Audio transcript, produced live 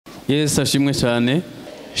Yesu ashimwe cyane.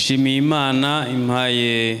 Shimiye Imana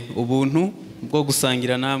impaye ubuntu bwo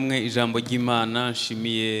gusangira namwe ijambo ry'Imana.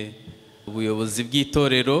 Shimiye ubuyobozi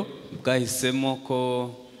bw'itorero bwahisemo ko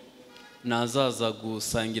nazaza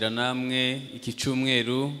gusangira namwe iki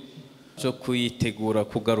cyumweru cyo kuyitegura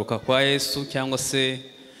kugaruka kwa Yesu, cyangwa se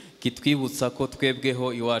kitwibutsa ko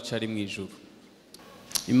twebweho iwacu ari mu ijuru.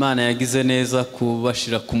 Imana yagize neza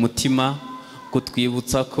kubashira ku mutima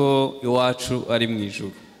kutwibutsa ko iwacu ari mu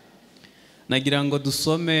ijuru. Nagira ngo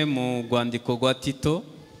dusome mu rwandiko rwa Tito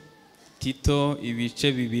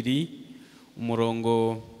ibice 2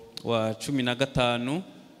 umurongo wa 15.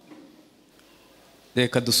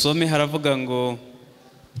 Reka dusome, haravuga ngo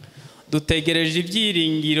dutegereje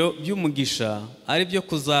ibyiringiro by'umugisha ari byo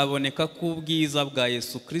kuzaboneka k'ubwiza bwa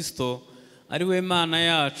Yesu Kristo, ari we Mana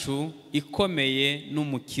yacu ikomeye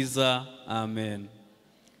n'umukiza. Amen.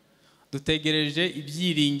 Dutegereje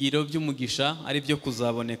ibyiringiro by'umugisha ari byo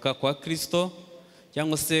kuzaboneka kwa Kristo,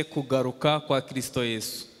 cyangwa se kugaruka kwa Kristo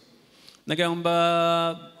Yesu. Nagira ngo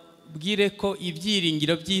mbabwire ko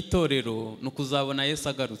ibyiringiro by'itorero no kuzabona Yesu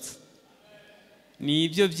agarutse. Ni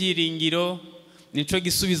ibyo byiringiro, nico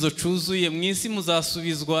gisubizo cuzuye. Mu isi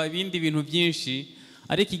muzasubizwa ibindi bintu byinshi,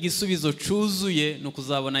 ariko igisubizo cuzuye no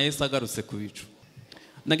kuzabona Yesu agarutse ku bicu.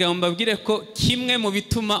 Nagira ngo mbabwire ko kimwe mu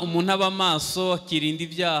bituma umuntu aba maso akirinda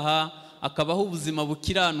ibyaha akabaho ubuzima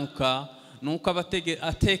bukiranuka nuko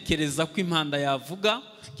atekereza ko impanda yavuga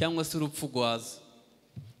cyangwa se urupfu rwaza.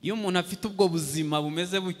 Iyo umuntu afite ubwo buzima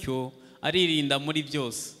bumeze butyo, aririnda muri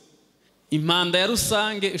byose. Impanda ya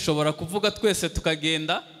rusange ishobora kuvuga twese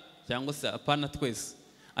tukagenda, cyangwa se apana twese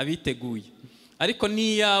abiteguye, ariko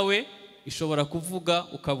niyawe ishobora kuvuga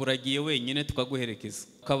ukaburagiye wenyine tukaguherekeza,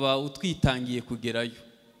 ukaba utwitangiye kugerayo.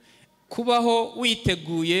 Kubaho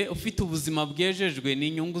witeguye ufite ubuzima bwejejwe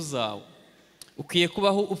n'inyungu zawe. Ukwiye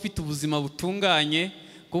kubaho ufite ubuzima butunganye,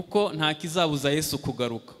 kuko nta kizabuza Yesu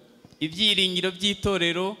kugaruka. Ibyiringiro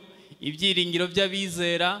by'itorero, ibyiringiro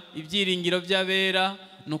by'abizera, ibyiringiro by'abera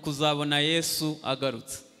no kuzabona Yesu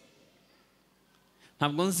agarutse.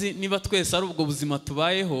 Ntabwo nzi niba twese ari ubwo buzima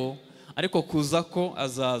tubayeho, ariko kuza ko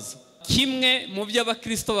azaza. Kimwe mu byo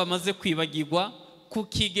abakristo bamaze kwibagirwa ku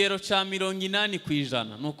kigero ca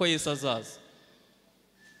 80% nuko Yesu azaza.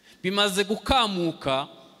 Bimaze gukamuka,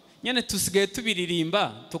 nyene tusigaye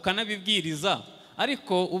tubiririmba tukanabibwiriza,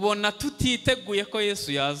 ariko ubona tutiteguye ko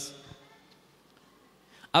Yesu yaza.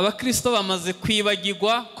 Abakristo bamaze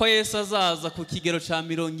kwibagirwa ko Yesu azaza ku kigero ca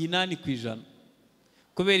 80%.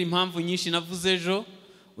 Kubera impamvu nyinshi navuze ejo,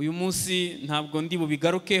 uyu munsi ntabwo ndi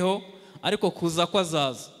bubigarukeho, ariko kuza ko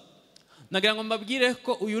azaza. Nagira ngo mbabwire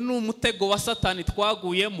ko uyu ni umutego wa Satani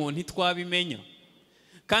twaguyemo ntitwabimenya.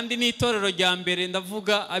 Kandi n'itorero rya mbere,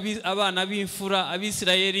 ndavuga abana b'imfura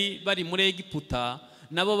Abisirayeli bari muri Egiputa,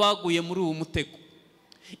 nabo baguye muri uwo mutego.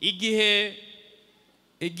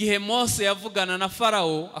 Igihe Mose yavugana na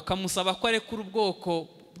Farao akamusaba ko arekura ubwoko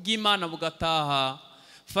bw'Imana bugataha,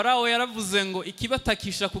 Farao yaravuze ngo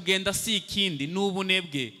ikibatakisha kugenda si ikindi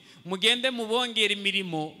n'ubunebwe, mugende mubongera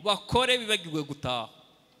imirimo bakore bibagirwe gutaha.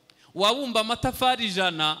 Wabumba amatafari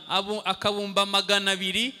 100 akabumba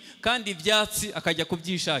 200, kandi ibyatsi akajya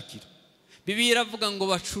kubyishakira. Bibiliya iravuga ngo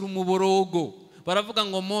bacura umuborogo. Baravuga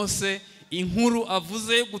ngo Mose inkuru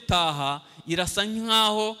avuze yo gutaha irasa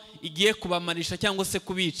nkaho igiye kubamarisha cyangwa se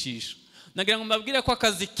kubicisha. Nagira ngo mbabwire ko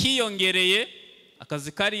akazi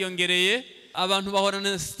kariyongereye, abantu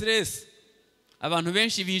bahorana stress. Abantu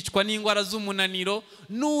benshi bicwa n'indwara z'umunaniro,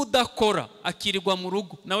 n'udakora akirirwa mu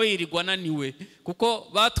rugo nawe yirirwa naniwe, kuko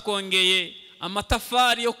batwongeye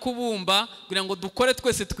amatafari yo kubumba kugira ngo dukore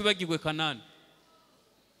twese twibagirwe Kanani.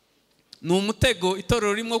 Ni umutego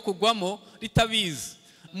itorero rimwe kugwamo ritabizi.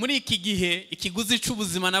 Muri iki gihe ikiguzi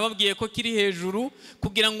cy'ubuzima nababwiye ko kiri hejuru.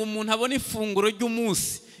 Kugira ngo umuntu abone ifunguro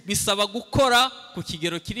ry'umunsi bisaba gukora ku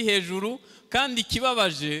kigero kiri hejuru, kandi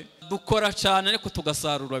kibabaje dukora cyane ariko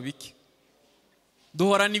tugasarura bike.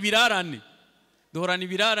 Duhorana ibirarane,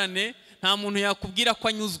 nta muntu yakubwira ko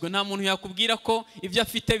anyuzwe, nta muntu yakubwira ko ibyo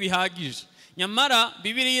afite bihagije. Nyamara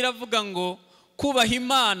Bibiliya iravuga ngo kubaha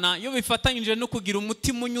Imana iyo bifatanyije no kugira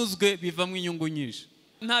umutima unyuzwe bivamo inyungu nyinshi.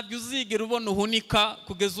 Ntabyo uzigera ubona uhunika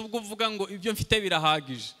kugeza ubwo uvuga ngo ibyo mfite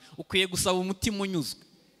birahagije. Ukwiye gusaba umutima unyuzwe,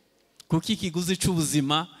 kuko ikiguzi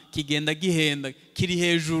cy'ubuzima kigenda gihenda, kiri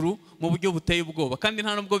hejuru mu buryo buteye ubwoba, kandi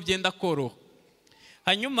nta nubwo byenda koroha.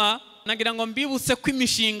 Hanyuma nagira ngo mbibutse ko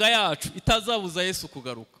imishinga yacu itazabuza Yesu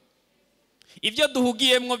kugaruka. Ibyo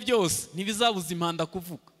duhugiyemwo byose ntibizabuza impanda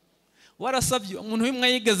kuvuga. Warasabye umuntu w'imwe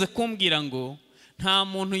yigeze kumbwira ngo nta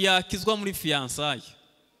muntu yakizwa muri fiançailles.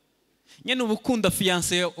 Nyene ubukunda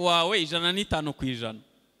fiancé wawe 105%.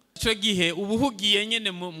 Ico gihe ubuhugiye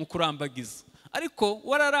nyene mu kurambagiza. ariko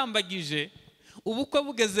wararambagije ubukwe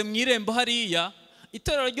bugeze mu irembo hariya,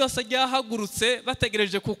 itorero ryose ryahagurutse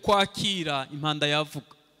bategereje kukwakira, impanda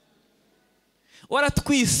yavuga.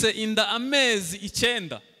 Waratwise inda amezi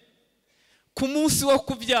 9, ku munsi wo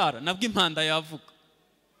kubyara nabwo impanda yavuga.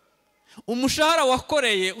 Umushahara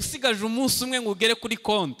wakoreye usigaje umunsi umwe ngo ugere kuri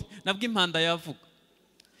konti, nabwo impanda yavuga.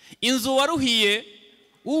 Inzu waruhiye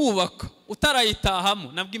uwubaka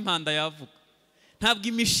utarayitahamo, nabwo impanda yavuga. Ntabwo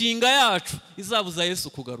imishinga yacu izabuza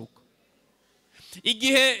Yesu kugaruka.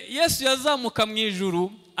 Igihe Yesu yazamuka mu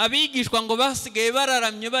ijuru, abigishwa ngo basigaye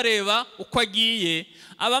bararamye bareba uko agiye,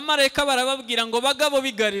 abamarayika barababwira ngo bagabo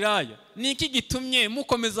b'i Galilaya, niki gitumye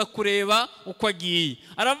mukomeza kureba uko agiye?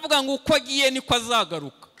 Aravuga ngo uko agiye niko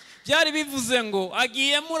azagaruka. Byari bivuze ngo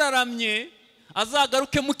agiye muraramye,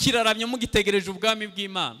 azagaruke mukiraramye mugitegereje ubwami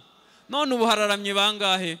bw'Imana. None ubu hararamye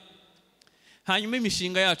bangahe? Hanyuma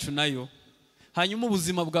imishinga yacu nayo, hanyuma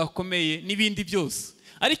ubuzima bwakomeye n'ibindi byose.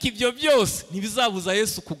 Ariko ibyo byose ntibizabuza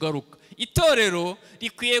Yesu kugaruka. Itorero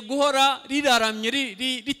rikwiye guhora riraramye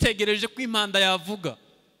ritegereje ko impanda yavuga.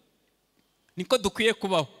 Niko dukwiye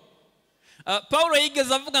kubaho. Paulo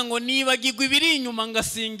yigeze avuga ngo nibagirwa ibiri inyuma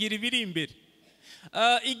ngasingira ibiri imbere.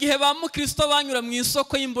 Igihe ba mukristo banyura mu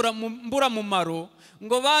isoko y'imburamumaro,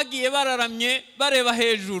 ngo bagiye bararamye bareba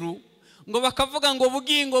hejuru, ngo bakavuga ngo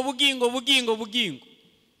bugingo bugingo bugingo bugingo.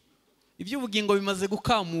 Iby'ubugingo bimaze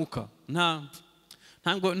gukamuka,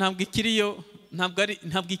 ntabwo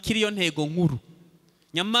ikiriyo ntego nkuru.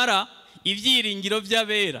 Nyamara ibyiringiro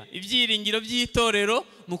by'abera, ibyiringiro by'itorero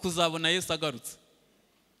mu kuzabona Yesu agarutse.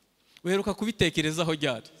 Uheruka kubitekerezaho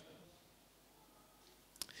ryari?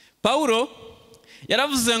 Paulo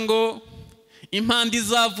yaravuze ngo impanda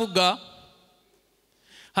izavuga,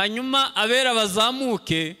 hanyuma abera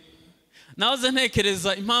bazamuke. Nahoze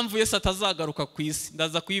ntekereza impamvu Yesu atazagaruka ku isi,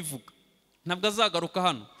 ndaza kuyivuga. Ntabwo azagaruka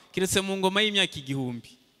hano kiretse mu ngoma y'imyaka 1000.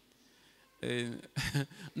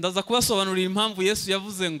 Ndaza kubasobanurira impamvu Yesu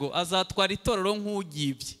yavuze ngo azatwara itorero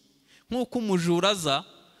nk'ugibye, nk'uko umujura aza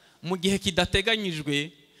mu gihe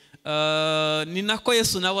kidateganyijwe, ni nako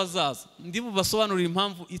Yesu nawe azaza. Ndi bubasobanurira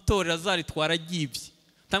impamvu itorero azaritwara agibye.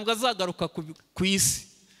 Ntabwo azagaruka ku isi,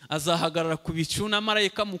 azahagarara ku bicu na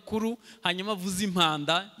marayika mukuru, hanyuma avuze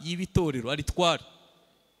impanda y'ibitorero aritwara.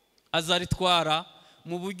 Azaritwara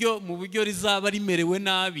mu buryo rizaba rimerewe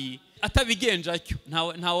nabi, atabigenje atyo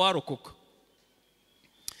nta warokoka.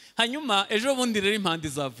 Hanyuma ejo bundi rero impanda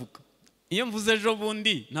izavuga. Iyo mvuze ejo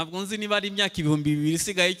bundi ntabwo nzi niba ari imyaka 2000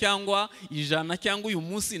 isigaye cyangwa 100 cyangwa uyu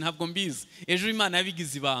munsi, ntabwo mbizi. Ejo Imana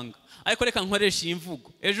yabigize ibanga, ariko reka nkoresha iyi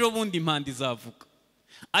mvugo: ejo bundi impanda izavuga.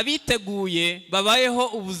 Abiteguye babayeho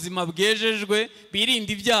ubuzima bwejejwe,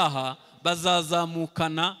 birinda ibyaha,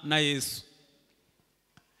 bazazamukana na Yesu.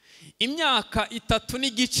 Imyaka 3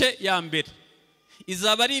 n'igice ya mbere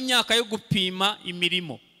izaba ari imyaka yo gupima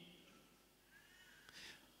imirimo.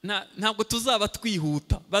 Ntabwo tuzaba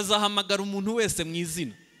twihuta, bazahamagara umuntu wese mu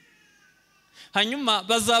izina. Hanyuma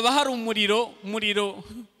bazaba hari umuriro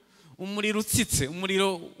utsitse,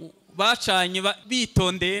 umuriro bacanye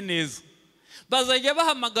bitondeye neza. Bazajya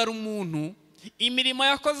bahamagara umuntu, imirimo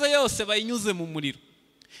yakoze yose bayinyuze mu muriro.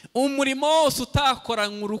 Umurimo wose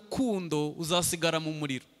utakoranywe urukundo uzasigara mu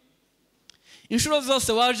muriro. Inshuro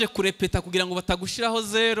zose waje kurepeta kugira ngo batagushiraho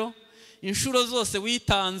 0, inshuro zose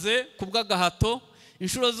witanze kubw'agahato,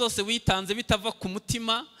 inshuro zose witanze bitava ku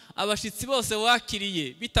mutima, abashitsi bose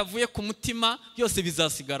wakiriye bitavuye ku mutima, byose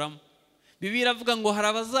bizasigaramo. Bibiliya iravuga ngo hari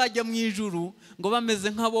abazajya mu ijuru ngo bameze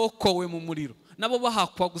nk'abokowe mu muriro, nabo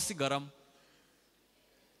bahakwa gusigaramo.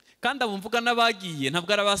 Kandi abo mvuga n'abagiye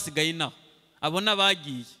ntabwo ari abasigaye naho, abo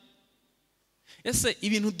n'abagiye. Ese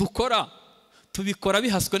ibintu dukora tubikora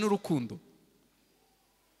bihaswe n'urukundo?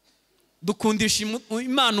 Dukundisha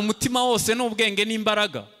Imana umutima wose n'ubwenge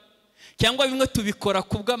n'imbaraga, cyangwa bimwe tubikora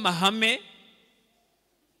kubw'amahame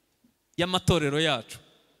y'amatorero yacu?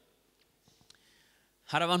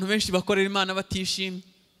 Hari abantu benshi bakorera Imana batishimye,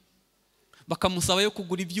 bakamusaba yo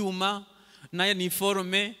kugura ibyuma, nayo ni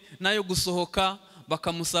forme, nayo gusohoka,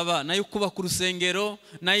 bakamusaba nayo kubaka urusengero,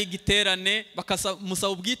 nayo igiterane,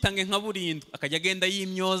 bakamusaba ubwitange nka burindwi, akajya agenda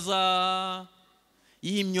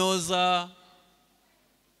yimyoza.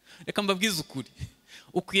 Reka mbabwize ukuri,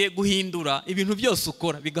 ukwiye guhindura ibintu byose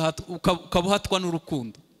ukora ukabuhatwa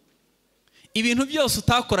n'urukundo. Ibintu byose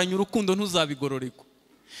utakoranye urukundo ntuzabigororerwa.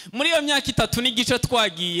 Muri iyo myaka 3 n'igice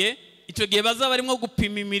twagiye, icyo gihe bazaba barimo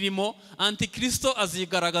gupima imirimo, Antikristo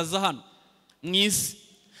azigaragaza hano mu isi.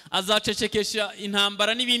 Azacecekesha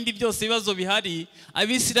intambara n'ibindi byose bibazo bihari,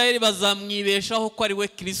 Abisirayeli bazamwibeshaho ko ari we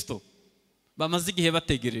Kristo bamaze igihe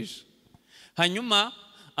bategereje. Hanyuma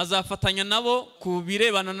azafatanya nabo ku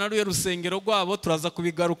birebana na ruye rusengero rwabo, turaza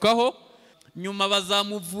kubigarukaho. nyuma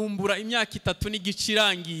bazamuvumbura imyaka 3 n'igice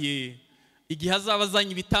irangiye, igihe azaba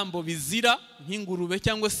azanye ibitambo bizira nk'ingurube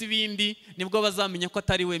cyangwa se ibindi, nibwo bazamenya ko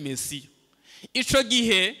atari we Mesiya. Ico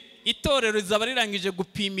gihe itorero rizaba rirangije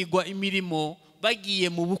gupimigwa imirimo bagiye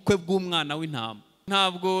mu bukwe bw'umwana w'intama.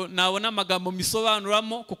 Ntabwo nabona amagambo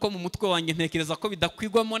misobanuramo kuko mu mutwe wanjye ntekereza ko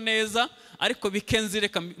bidakwigwamo neza, ariko bikenze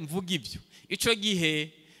reka mvuga ibyo. Ico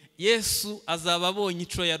gihe Yesu azaba abonye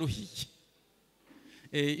ico yaruhiye.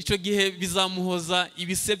 Ico gihe bizamuhoza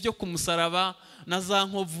ibise byo ku musaraba na za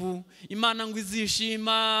nkovu. Imana ngo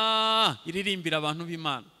izishima, iririmbira abantu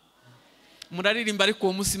b'Imana. Muraririmba, ariko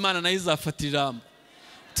uwo munsi Imana nayo izafata ijambo.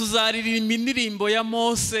 Tuzaririmba indirimbo ya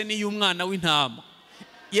Mose n'iy'umwana w'intama.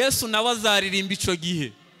 Yesu nawe azaririmba ico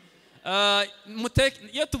gihe.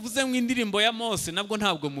 Iyo tuvuze ngo indirimbo ya Mose nabwo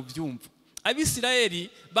ntabwo mubyumva. Abisirayeli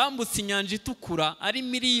bambutse inyanja itukura ari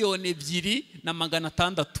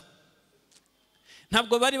 2,600,000.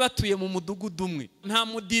 Ntabwo bari batuye mu mudugudu umwe. Nta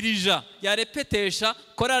mudirija yarepetesha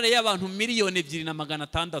korale y'abantu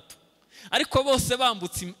 2,600,000. Ariko bose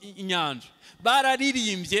bambutse inyanja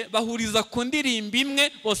bararirimbye, bahuriza ku ndirimbo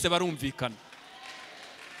imwe, bose barumvikana.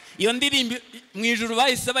 Iyo ndirimbo mu ijuru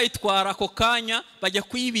bahise bayitwara ako kanya bajya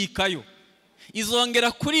kuyibikayo.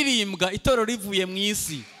 Izongera kuririmbwa itorero rivuye mu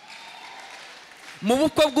isi. Mu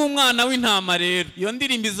bukwe bw'umwana w'intama rero iyo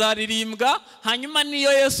ndirimbo izaririmbwa, hanyuma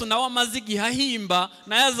niyo Yesu nawe amaze igihe ahimba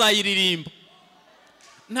nayo azayiririmba.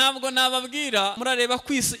 Ntabwo nababwira, murareba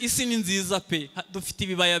ko isi ni nziza pe, dufite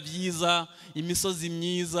ibibaya byiza, imisozi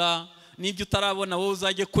myiza, n'ibyo utarabona wowe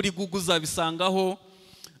uzajye kuri Google uzabisangaho.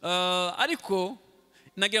 Ariko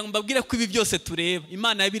nagira ngo mbabwire ko ibi byose tureba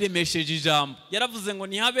Imana yabiremesheje ijambo. Yaravuze ngo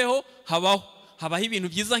nihabeho, habaho ibintu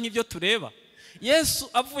byiza nk'ibyo tureba. Yesu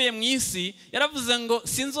avuye mu isi yaravuze ngo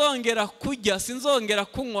sinzongera kurya, sinzongera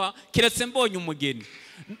kunywa keretse mbonye umugeni.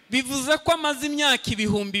 Bivuze ko amaze imyaka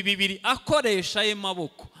 2,000 akoresha aye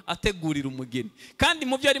maboko ategurira umugeni. Kandi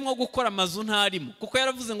mu byo arimo gukora amazu ntarimo, kuko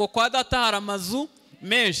yaravuze ngo kwa data hari amazu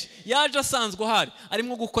menshi. Yaje asanzwe hari,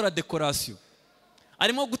 arimo gukora decoration,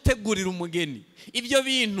 arimo gutegurira umugeni. Ibyo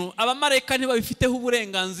bintu abamarayika ntibabifiteho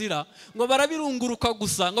uburenganzira, ngo barabirunguruka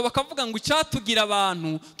gusa, ngo bakavuga ngo icyatugira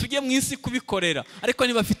abantu tujye mu isi kubikorera, ariko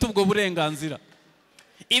ntibafite ubwo burenganzira.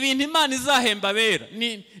 Ibintu Imana izahemba bera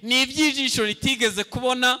ni iby'ijisho ritigeze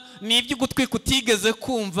kubona, ni iby'ugutwi kutigeze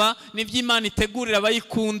kumva, ni iby'Imana itegurira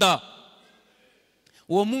abayikunda.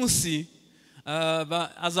 Uwo munsi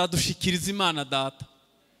azadushikiriza Imana Data.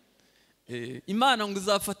 Imana ngo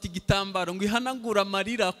izafata igitambaro ngo ihanagura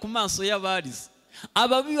amarira ku maso y'abarize.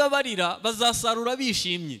 Ababi babarira bazasarura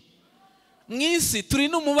bishimye. Mu isi turi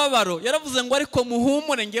n'umubabaro. Yaravuze ngo ariko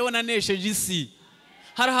muhumure, ngewe nanesheje isi.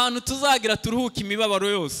 Hari ahantu tuzagira turuhuka imibabaro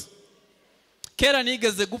yose. Kera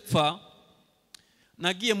nigeze gupfa,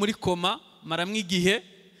 nagiye muri koma maramwe igihe,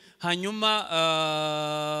 hanyuma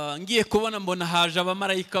ngiye kubona mbona haje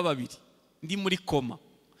abamarayika 2 ndi muri koma.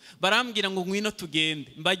 Barambwira ngo ngwino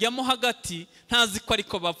tugende. Mbajyamo hagati ntazi ko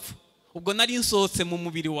ariko bapfa. Ubwo nari nsohotse mu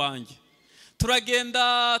mubiri wanjye.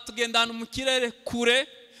 Tugenda ahantu mu kirere kure,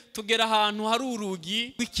 tugera ahantu hari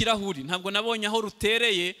urugi rw'ikirahuri. Ntabwo nabonye aho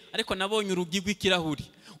rutereye, ariko nabonye urugi rw'ikirahuri.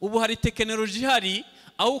 Ubu hari tekinoloji ihari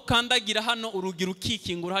aho ukandagira hano urugi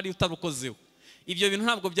rukikingura hari utarukozeho. Ibyo bintu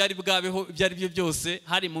ntabwo byari bwabeho, byari byo byose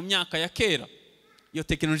hari mu myaka ya kera. Iyo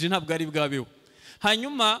tekinoloji ntabwo yari bwabeho.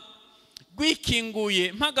 Hanyuma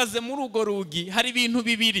rwikinguye, mpagaze muri urwo rugi, hari ibintu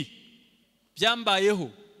 2 byambayeho.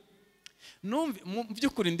 Mu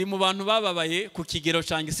by'ukuri ndi mu bantu bababaye ku kigero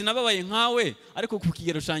cyanjye. Sinababaye nkawe, ariko ku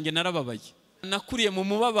kigero cyanjye narababaye. Nakuriye mu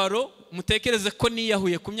mubabaro, mutekereze ko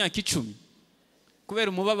niyahuye ku myaka 10 kubera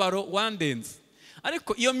umubabaro wandenze.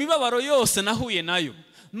 Ariko iyo mibabaro yose nahuye nayo,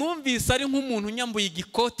 numvise ari nk'umuntu nyambuye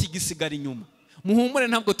igikoti gisigara inyuma. Muhumure,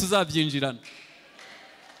 ntabwo tuzabyinjirana,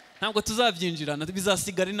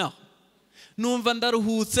 bizasigara inaho. Numva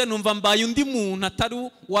ndaruhutse, numva mbaye undi muntu atari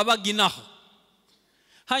wabaga inaho.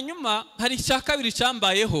 Hanyuma hari icya kabiri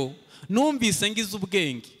cyambayeho, numvise ngize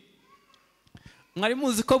ubwenge. Mwari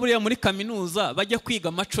muzi ko buriya muri kaminuza bajya kwiga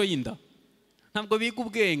amaco y'inda? Ntabwo biga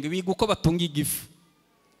ubwenge, biga uko batunga igifu.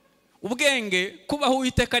 Ubwenge kubaho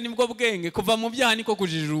Uwiteka nibwo bwenge, kuva mu byaha niko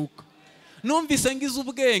kujijuka. Numvise ngize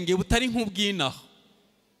ubwenge butari nk'ubwinaho.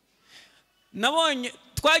 Nabonye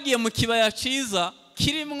twagiye mu kibaya cyiza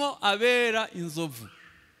kirimwo abera inzovu.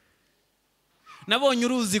 Nabonye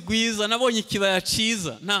uruzi rwiza, nabonye ikibaya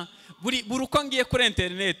cyiza. Buri uko ngiye kuri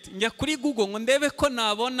internet, njya kuri Google ngo ndebe ko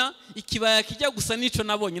nabona ikibaya kijya gusa nico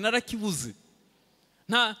nabonye, narakibuze.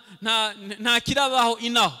 Nta kirabaho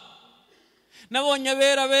inaho. Nabonye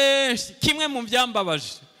abera benshi. Kimwe mu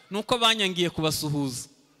byambabaje nuko banyangiye kubasuhuza.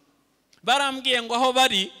 Barambwiye ngo aho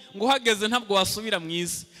bari ngo uhageze ntabwo wasubira mu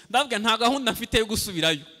isi. ndavuga nta gahunda mfite yo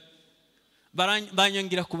gusubirayo.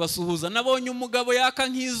 Banyangira kubasuhuza. Nabonye umugabo yaka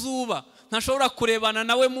nk'izuba, ntashobora kurebana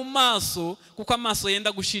nawe mu maso kuko amaso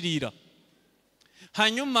yenda gushirira.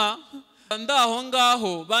 Hanyuma ndaho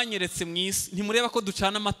ngaho banyeretse mu isi, ntimureba ko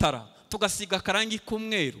ducana amatara tugasiga akarangi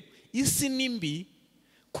k'umweru. Isi nimbi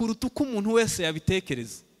kuruta uko umuntu wese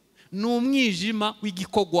yabitekereza. Ni umwijima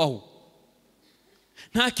w'igikogwaho.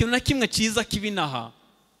 Nta kintu na kimwe cyiza kibinaha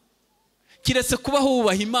kiretse kubaho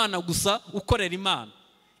wubaha Imana gusa, ukorera Imana.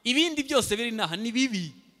 Ibindi byose biri naha ni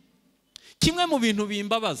bibi. Kimwe mu bintu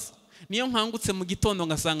bimbabaza niyo nkangutse mu gitondo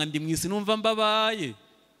ngasanga ndi mu isi numva mbabaye.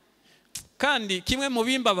 Kandi kimwe mu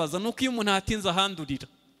bimbabaza nuko iyo umuntu ahatinze ahandurira.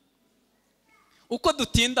 Uko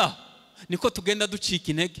dutinda niko tugenda ducika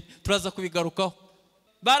intege. Turaza kubigarukaho.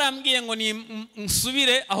 Barambwiye ngo ni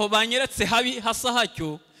nsubire aho banyeretse habi hasa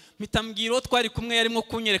hacyo, mpitambwira uwo twari kumwe yarimo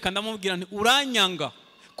kunyereka, ndamubwira nti uranyanga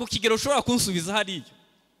ku kigero ushobora kunsubiza hariyo.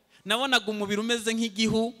 Nabonaga umubiri umeze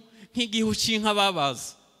nk'igihu cy'inka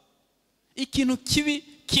babaza. Ikintu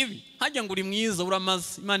kibi hajya ngo uri mwiza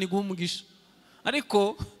uramaze, Imana iguha umugisha.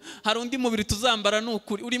 Ariko hari undi mubiri tuzambara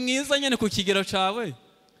n'ukuri, uri mwiza nyene ku kigero cawe,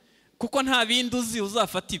 kuko nta bindi uzi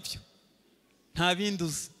uzafata ibyo. Nta bindi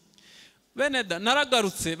uzi. Beneda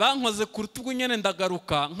naragarutse, bankoze ku rutugu nyene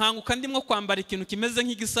ndagaruka, nkanguka ndimwo kwambara ikintu kimeze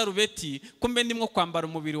nk'igisarubeti, kumbe ndimwo kwambara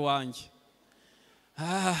umubiri wanjye.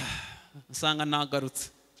 Nsanga nagarutse.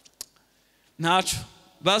 Ntaco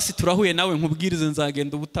basi turahuye nawe nkubwirize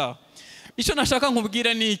nzagenda ubutaha. Icyo nashaka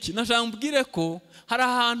nkubwira ni iki? Nashaka nkubwire ko hari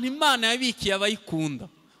ahantu Imana yabikiye abayikunda.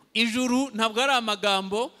 Ijuru ntabwo ari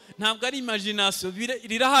amagambo, ntabwo ari imagination,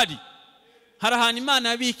 rirahari. Hari ahantu Imana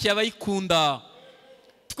yabikiye abayikunda.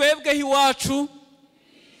 Twebweho iwacu.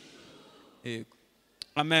 Yego.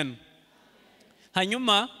 Amen.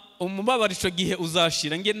 Hanyuma umubabaro ico gihe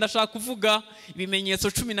uzashira. Ngiye ndashaka kuvuga ibimenyetso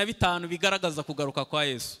 15 bigaragaza kugaruka kwa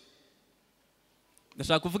Yesu.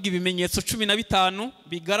 Ndashaka kuvuga ibimenyetso 15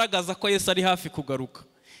 bigaragaza ko Yesu ari hafi kugaruka.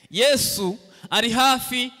 Yesu ari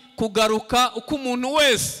hafi kugaruka uko umuntu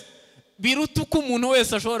wese, biruta uko umuntu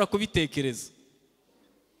wese ashobora kubitekereza.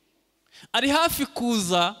 Ari hafi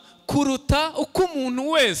kuza kuruta uko umuntu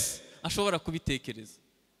wese ashobora kubitekereza.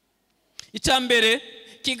 Icyambere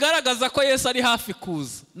kigaragaza ko Yesu ari hafi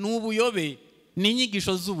kuza ni ubuyobe, ni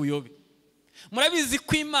inyigisho z'ubuyobe. Murabizi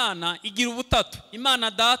ko Imana igira ubutatu: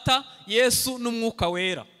 Imana Data, Yesu n'Umwuka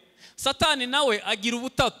Wera. Satani nawe agira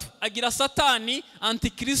ubutatu, agira Satani,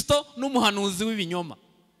 Antikristo n'umuhanuzi w'ibinyoma.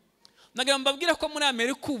 Nagira mbabwira ko muri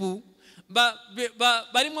Amerika ubu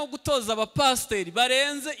barimo gutoza abapasteri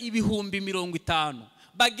barenze 50,000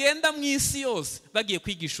 bagenda mu isi yose bagiye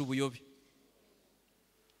kwigisha ubuyobe.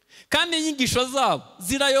 Kandi inyigisho zabo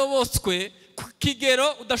zirayobotswe ku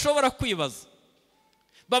kigero udashobora kwibaza.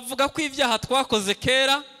 Bavuga ko ibyaha twakoze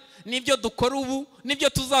kera n'ibyo dukora ubu n'ibyo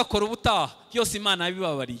tuzakora ubutaha byose Imana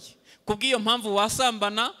yabibabariye. Kubw'iyo mpamvu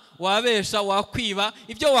wasambana, wabesha, wakwiba,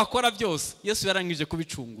 ibyo wakora byose Yesu yarangije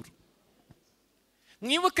kubicungura.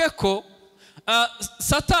 Mwibuke ko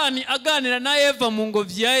Satani aganira na Eva mu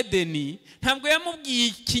ngobyi ya Edeni, ntabwo yamubwiye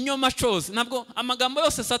ikinyoma cyose. Ntabwo amagambo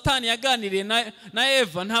yose Satani yaganiriye na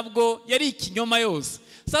Eva ntabwo yari ikinyoma yose.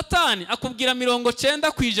 Satani akubwira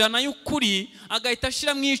 90% y'ukuri, agahita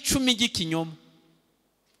ashira mu 10 y'ikinyoma.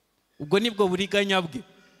 Ubwo nibwo buriganya bwe.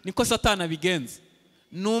 Niko Satani abigenza.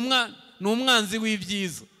 Ni umwanzi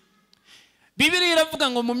w'ibyiza. Bibiliya iravuga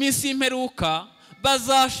ngo mu minsi y'imperuka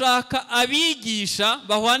bazashaka abigisha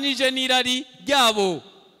bahwanije n'irari ryabo,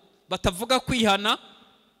 batavuga kwihana.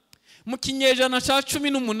 Mu kinyejana ca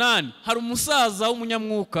 18 hari umusaza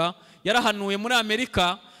w'umunyamwuka yarahanuye muri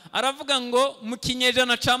Amerika, aravuga ngo mu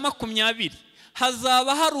kinyejana ca 20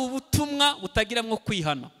 hazaba hari ubutumwa butagiramwo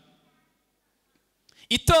kwihana.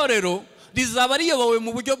 Itorero rizaba riyobowe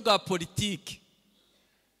mu buryo bwa politiki.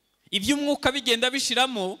 Iby'umwuka bigenda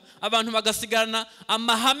bishiramo, abantu bagasigarana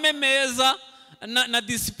amahame meza na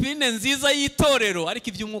discipline nziza y'itorero, ariko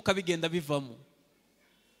iby'umwuka bigenda bivamo.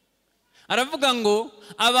 Aravuga ngo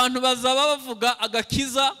abantu bazaba bavuga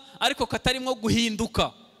agakiza ariko katarimo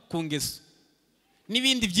guhinduka ku ngeso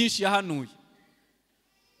n'ibindi byinshi yahanuye.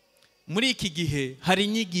 Muri iki gihe hari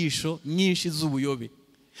inyigisho nyinshi z'ubuyobe.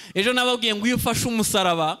 Ejo nababwiye ngo iyo ufashe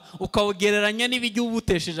umusaraba ukawugereranya n'ibijyo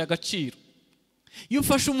ubutesheje agaciro, iyo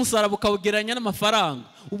ufashe umusaraba ukawugereranya n'amafaranga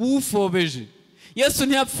ubu ufobeje. Yesu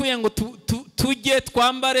ntiyapfuye ngo tujye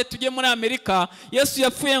twambare tujye muri Amerika. Yesu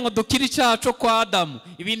yapfuye ngo dukire icyaha cyo kwa Adamu,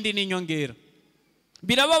 ibindi ni inyongera.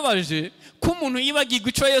 Birababaje ko umuntu yibagirwa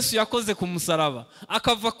icyo Yesu yakoze ku musaraba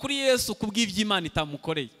akava kuri Yesu kubw'ibyo Imana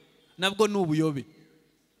itamukoreye. Nabwo ni ubuyobe.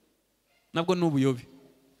 Nabwo ni ubuyobe.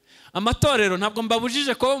 Amatorero ntabwo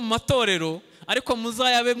mbabujije kuba mu matorero, ariko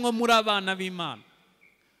muzayabemwo muri abana b'Imana.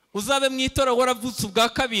 uzabe mu itorero waravutse ubwa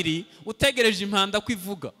kabiri utegereje impanda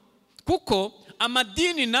kwivuga, kuko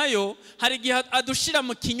amadini nayo hari igihe adushira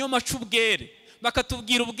mu kinyoma c'ubwere,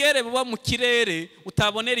 bakatubwira ubwere buba mu kirere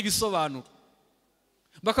utabonera ibisobanuro,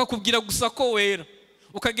 bakakubwira gusa ko wera,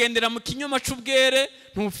 ukagendera mu kinyoma c'ubwere,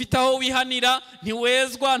 ntufite aho wihanira,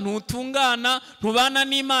 ntiwezwa, ntutungana, ntubana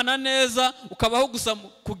n'Imana neza, ukabaho gusa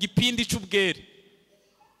ku gipindi c'ubwere.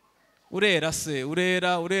 Urera se,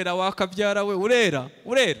 urera wakabyara we, urera.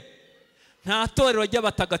 Nta torero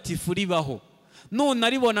ry'abatagatifu ribaho,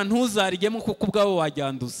 nunaribona ntuzarigemo kuko ubwawe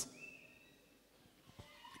wajyanduza.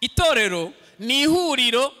 Itorero ni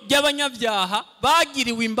ihuriro ry'abanyabyaha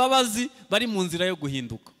bagiriwe imbabazi bari mu nzira yo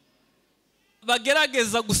guhinduka,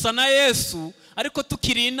 bagerageza gusa na Yesu, ariko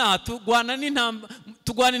tukiri inaha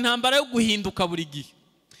tugwana intambara yo guhinduka buri gihe.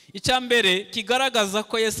 Icyambere kigaragaza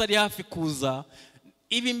ko Yesu ari hafi kuza,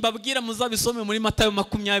 ibi mbabwira muzabisome muri Matayo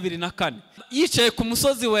 24. Yicaye ku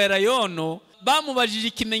musozi wa Elayono, bamubajije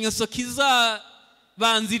ikimenyetso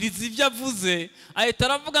kizabanziriza ibyo avuze, ahita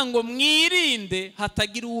aravuga ngo mwirinde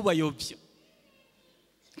hatagira ubayobya.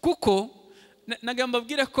 Kuko nagamba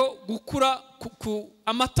mbabwire ko gukura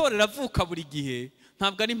amatorero avuka buri gihe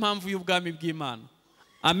ntabwo ari impamvu y'ubwami bw'Imana.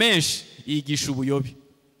 Amenshi yigisha ubuyobe.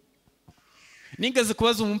 Nigeze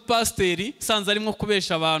kubaza umupasiteri sanze arimo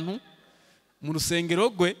kubesha abantu mu rusengero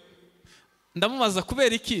rwe, ndamubaza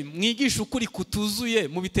kubera iki mwigisha ukuri kutuzuye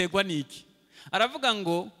mu biterwa n'iki? Aravuga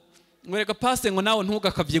ngo mwereka pastor ngo nawe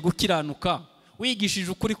ntugakavye gukiranuka,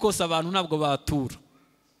 wigishije ukuri kose abantu ntabwo batura.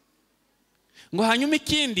 Ngo hanyuma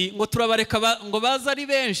ikindi ngo turabareka ngo baza ari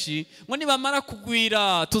benshi, ngo nibamara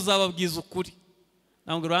kugwira tuzababwiza ukuri.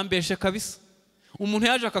 Ntabwo rambeshe kabisa. Umuntu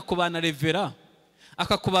yaje akakubana revera,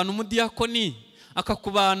 akakubana umudiyakoni,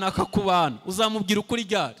 akakubana, uzamubwira ukuri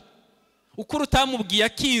ryari? Ukuri utamubwiye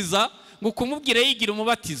akiza ngo kumubwire yigira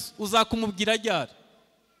umubatizo, uzakumubwira ryari?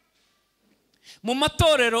 Mu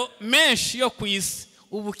matorero menshi yo ku isi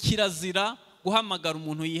ubu kirazira guhamagara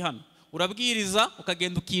umuntu yihana. Urabwiriza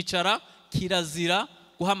ukagenda ukicara, kirazira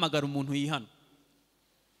guhamagara umuntu yihana.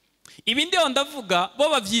 Ibindi ndavuga bo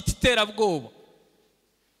bavyita iterabwoba,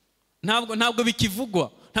 ntabwo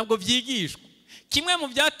bikivugwa, ntabwo byigishwa. Kimwe mu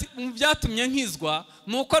byatumye nkizwa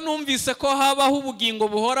nuko numvise ko habaho ubugingo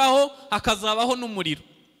buhoraho, hakazabaho n'umuriro.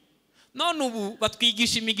 None ubu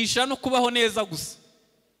batwigisha imigisha no kubaho neza gusa.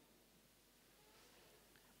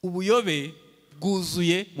 Ubuyobe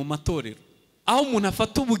bwuzuye mu matorero, aho umuntu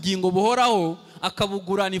afata ubugingo buhoraho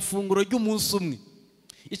akabugurana ifunguro ry'umunsi umwe.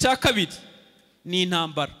 Icya kabiri ni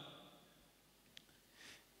intambara.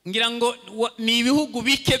 Ngira ngo ni ibihugu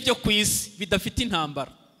bike byo ku isi bidafite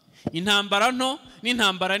intambara. Intambara nto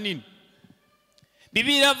n'intambara nini.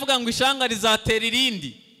 Bibiliya iravuga ngo ishanga rizatera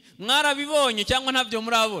irindi. Mwarabibonye cyangwa ntabyo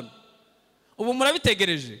murabona? Ubu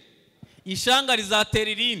murabitegereje? Ishanga rizatera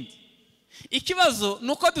irindi. Ikibazo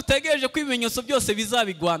nuko dutegereje ko ibimenyetso byose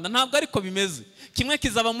bizabigwanda. Ntabwo ariko bimeze. Kimwe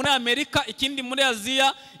kizaba muri Amerika, ikindi muri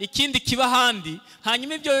Aziya, ikindi kiba handi.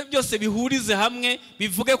 Hanyuma ibyo byose bihurize hamwe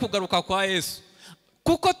bivuge kugaruka kwa Yesu.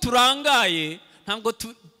 Kuko turangaye,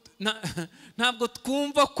 ntabwo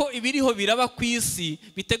twumva ko ibiriho biraba ku isi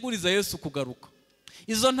biteguriza Yesu kugaruka.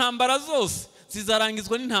 Izo ntambara zose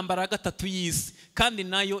zizarangizwa n'intambara ya gatatu y'isi, kandi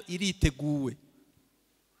nayo iriteguwe.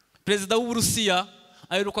 Perezida w'Uburusiya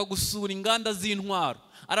aheruka gusura inganda z'intwaro,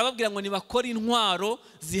 arababwira ngo nibakora intwaro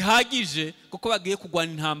zihagije kuko bagiye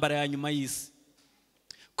kugwana intambara ya nyuma y'isi.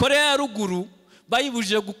 Korea ya ruguru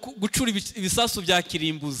bayibujije gucura ibisasu bya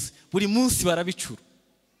kirimbuzi, buri munsi barabicura.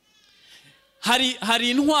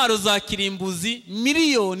 Hari intwaro za kirimbuzi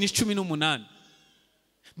miliyoni 18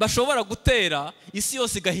 bashobora gutera isi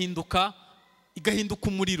yose igahinduka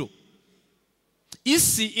umuriro.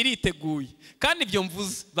 Isi iriteguye, kandi ibyo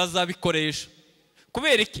mvuze bazabikoresha.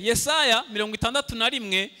 Kubera iki? Yesaya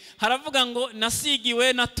 61 haravuga ngo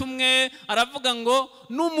nasigiwe natumwe, aravuga ngo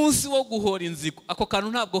n'umunsi wo guhora inzigo. Ako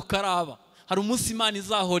kantu ntabwo karaba. Hari umunsi Imana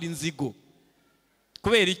izahora inzigo.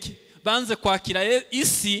 Kubera iki? Banze kwakira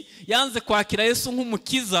isi, yanze kwakira Yesu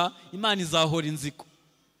nk'umukiza, Imana izahora inzigo.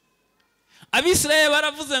 Abisirayeli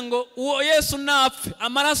baravuze ngo uwo Yesu napfe,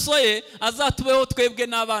 amaraso ye azatubeho twebwe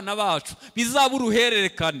n'abana bacu, bizaba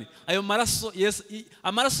uruhererekane. Ayo maraso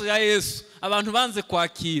amaraso ya Yesu abantu banze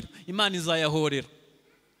kwakira, Imana izayahorera.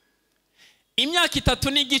 Imyaka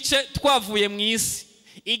 3 n'igice twavuye mu isi,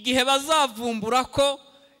 igihe bazavumbura ko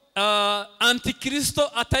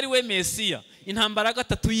Antikristo atari we Mesiya, intambara ya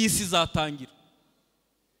gatatu y'isi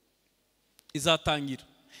izatangira.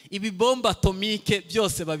 Ibi bomba atomike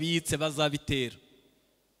byose babitse bazabitera.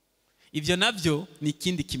 Ibyo nabyo ni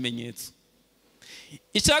ikindi kimenyetso.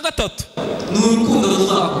 Icya gatatu ni urukundo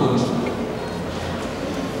ruzakonja.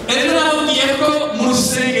 ejo nababwiye ko mu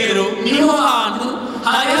rusengero niho hantu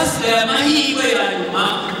hari hasigaye amahirwe ya nyuma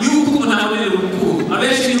y'uko umuntu abonera urukundo.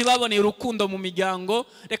 Abenshi ntibaboneye urukundo mu miryango.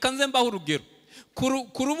 Reka nze mbaho urugero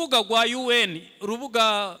ku rubuga rwa UN,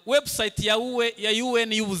 urubuga website ya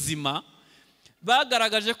UN y'ubuzima,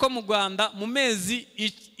 bagaragaje ko mu Rwanda mu mezi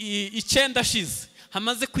 9 ashize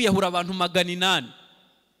hamaze kwiyahura abantu 800.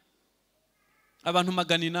 Abantu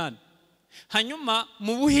 800. Hanyuma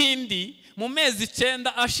mu Buhindi mu mezi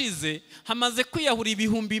 9 ashize hamaze kwiyahura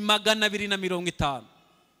ibihumbi 250.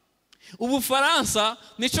 Ubufaransa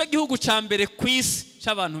nico gihugu ca mbere ku isi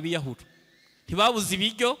cy'abantu biyahura. Ntibabuze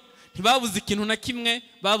ibiryo, ntibabuze ikintu na kimwe,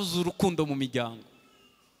 babuze urukundo mu miryango.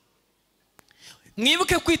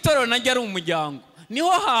 Mwibuke ko itorero najya ari umuryango, niho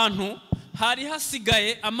hantu hari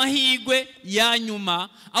hasigaye amahirwe ya nyuma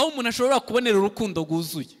aho umuntu ashobora kubonera urukundo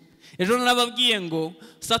rwuzuye. Ejo nababwiye ngo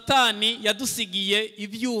Satani yadusigiye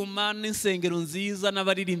ibyuma n'insengero nziza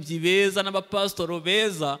n'abaririmbyi beza n'abapasitoro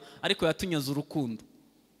beza, ariko yatunyaza urukundo.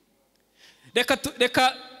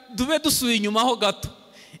 Reka dube dusuye inyuma ho gato.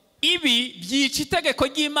 Ibi byica itegeko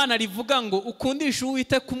ry'Imana rivuga ngo ukundishe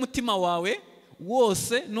Uwiteka umutima wawe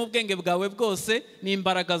wose n'ubwenge bwawe bwose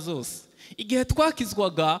n'imbaraga zose. Igihe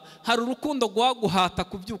twakizwaga hari urukundo rwaguhata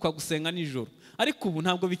kubyuka gusenga nijoro, ariko ubu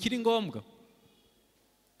ntabwo bikiri ngombwa.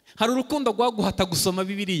 Hari urukundo rwaguhata gusoma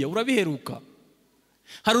Bibiliya, urabiheruka.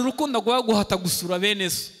 Hari urukundo rwaguhata gusura bene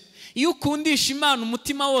so. Iyo ukundisha Imana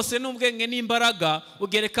umutima wose n'ubwenge n'imbaraga,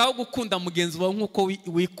 ugerekaho gukunda mugenzi wawe nk'uko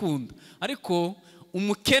wikunda. Ariko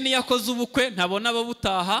umukene yakoze ubukwe ntabona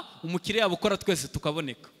ababutaha, umukire yabukora twese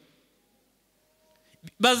tukaboneka.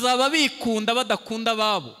 Bazaba bikunda badakunda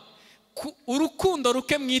babo. Urukundo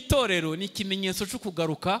ruke mu itorero ni ikimenyetso cyo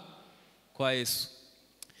kugaruka kwa Yesu.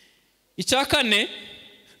 Icya kane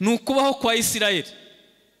ni ukubaho kwa Isirayeli.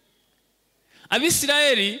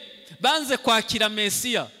 Abisirayeli banze kwakira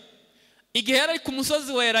Mesiya. Igihe yari ku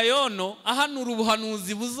musozi wa Elayono ahanura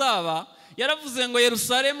ubuhanuzi buzaba, yaravuze ngo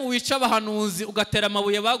Yerusalemu wica abahanuzi ugatera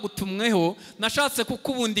amabuye bagutumweho, nashatse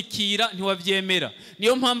kukubundikira ntiwabyemera.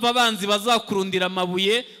 Niyo mpamvu abanzi bazakurundira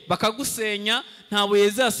amabuye bakagusenya, nta buye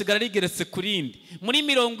zasigara rigeretse kurindi. Muri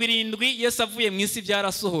 70 Yesu avuye mu isi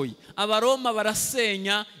byarasohoye. Abaroma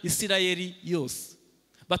barasenya Isirayeli yose.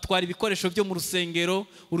 Batwara ibikoresho byo mu rusengero,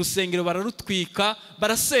 urusengero bararutwika,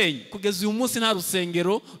 barasenya. Kugeza uyu munsi nta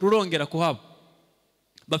rusengero rurongera kuhaba.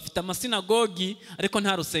 Bafite amasinagogi ariko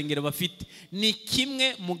nta rusengero bafite. Ni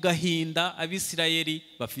kimwe mu gahinda Abisirayeli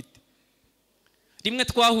bafite. Rimwe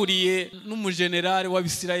twahuriye n'umujenerali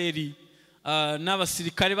w'Abisirayeli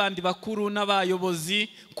n'abasirikare bandi bakuru n'abayobozi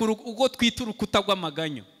ubwo twita urukuta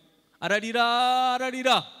rw'amaganya.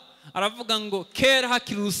 Ararira aravuga ngo kera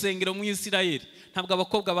hakiri urusengero mu Isirayeli ntabwo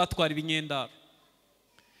abakobwa batwara ibinyendaro.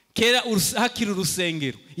 Kera hakiri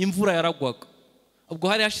urusengero imvura yaragwaga. Ubwo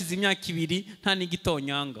hari hashize imyaka 2 nta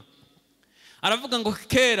n'igitonyanga. Aravuga ngo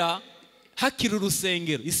kera hakiri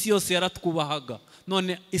urusengero isi yose yaratwubahaga,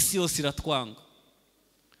 none isi yose iratwanga.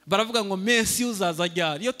 Baravuga ngo Mesi uzaza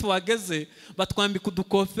ryari. Iyo tuwageze batwambika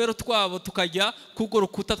udukofero twabo tukajya kugo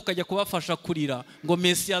rukuta tukajya kubafasha kurira ngo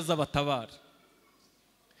Mesi azabatabara.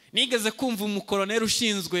 Nigeze kumva umukoloneli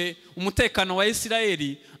ushinzwe umutekano wa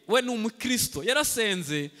Isirayeli, we ni umukristo,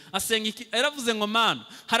 yarasenze yaravuze ngo Mana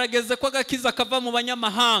harageze ko agakiza kava mu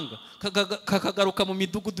banyamahanga kakagaruka mu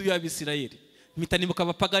midugudu y'Abisirayeli. Mpita nibuka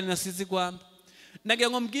abapagani nasize Rwanda. Nagira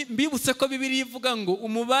ngo mbibutse ko Bibiliya ivuga ngo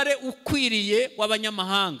umubare ukwiriye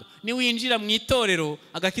w'abanyamahanga ni winjira mu itorero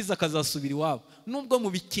agakiza kazasubira iwabo. Nubwo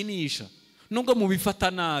mubikinisha, nubwo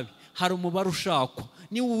mubifata nabi, hari umubare ushakwa,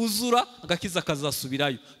 ni wuzura agakiza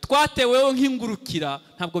kazasubirayo. Twateweho nk'ingurukira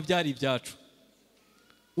ntabwo byari ibyacu.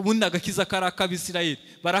 Ubundi agakiza karaka Abisirayeli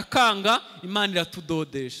barakanga, Imana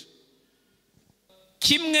iratudodesha.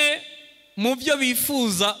 Kimwe mu byo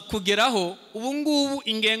bifuza kugeraho ubu ngubu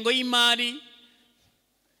ingengo y'imari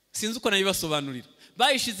sinzi uko nabibasobanurira,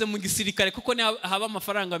 bayishize mu gisirikare kuko ni haba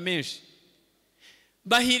amafaranga menshi.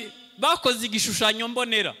 Bakoze igishushanyo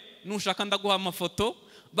mbonera, nushaka ndaguha amafoto.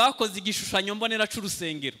 Bakoze igishushanyo mbonera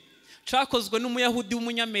c'urusengero cakozwe n'umuyahudi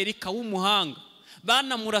w'umunyamerika w'umuhanga.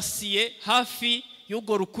 Banamurasiye hafi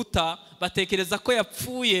y'ugo rukuta, batekereza ko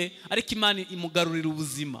yapfuye ariko Imana imugarurira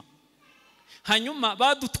ubuzima. Hanyuma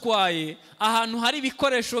badutwaye ahantu hari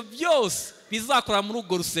ibikoresho byose bizakora muri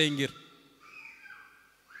ugo rusengero.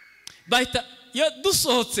 Yo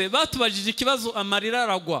dusohotse batubajije ikibazo, amarira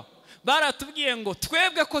aragwa. Baratubwiye ngo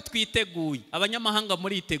twebwe ko twiteguye, abanyamahanga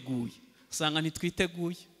muri iteguye. Usanga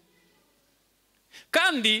ntitwiteguye.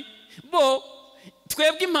 Kandi bo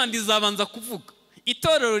twebwe impandi zabanza kuvuga,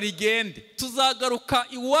 itorero rigende, tuzagaruka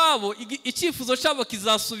iwabo, icyifuzo cyabo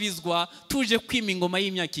kizasubizwa tuje kwima ingoma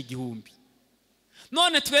y'imyaka 1000.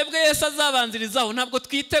 none twebwe Yesu azabanzirizaho ntabwo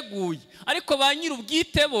twiteguye, ariko ba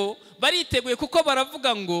nyir'ubwite bo bariteguye kuko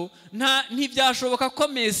baravuga ngo ntibyashoboka ko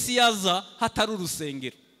Mesiya aza hatari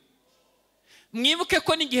urusengero. Mwibuke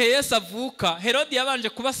ko n'igihe Yesu avuka Herode yabanje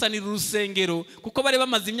kubasanira urusengero kuko bari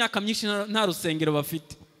bamaze imyaka myinshi nta rusengero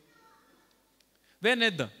bafite.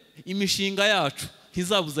 Beneda, imishinga yacu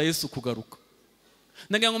ntizabuza Yesu kugaruka.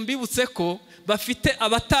 Ndagira ngo mbibutse ko bafite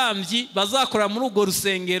abatambyi bazakora muri urwo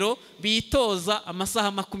rusengero bitoza amasaha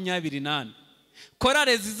 28.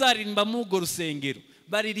 Korale zizaririmba muri urwo rusengero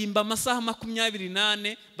baririmba amasaha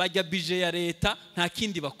 28, bajya bije ya leta, nta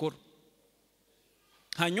kindi bakora.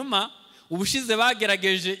 Hanyuma ubushize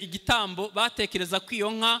bagerageje igitambo, batekereza ko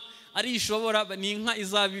iyo nka ari ishobora ni inka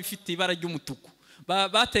izaba ifite ibara ry'umutuku.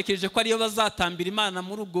 Batekereje ko ariyo bazatambira Imana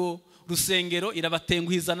muri urwo rusengero,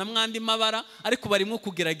 irabatenguhiza na mwandi mabara, ariko barimo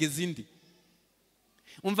kugerageza indi.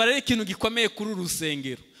 Umva rero ikintu gikomeye kuri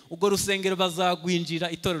urusengero, urwo rusengero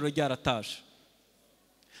bazagwinjira itorero ryarataje.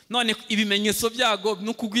 None ibimenyetso byago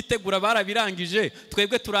no kugwitegura barabirangije,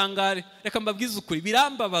 twebwe turangare. Reka mbabwize ukuri,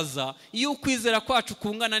 birambabaza iyo ukwizera kwacu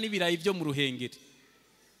kungana n'ibirayi byo mu ruhengeri.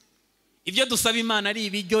 Ibyo dusaba Imana ari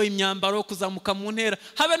ibiryo, imyambaro, kuzamuka mu ntera,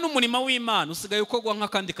 habe n'umurimo w'Imana usigaye ukogwa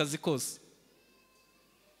nk'akandi kazi kose.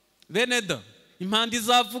 Beneda, impanda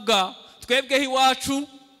izavuga twebweho iwacu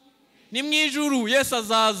ni mu ijuru, Yesu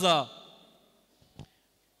azaza.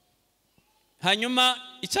 Hanyuma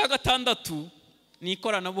icya gatandatu ni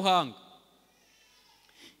ikoranabuhanga.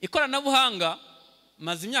 Ikoranabuhanga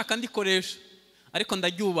maze imyaka ndikoresha, ariko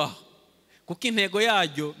ndaryubaha kuko intego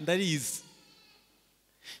yaryo ndarizi.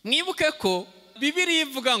 Mwibuke ko Bibiliya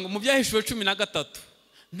ivuga ngo mu Byahishuwe 13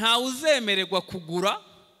 nta uzemererwa kugura,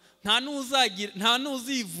 nta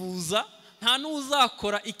n'uzivuza, nta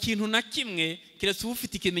n'uzakora ikintu na kimwe kiretse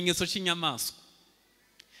ufite ikimenyetso cy'inyamaswa.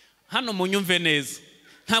 Hano munyumve neza,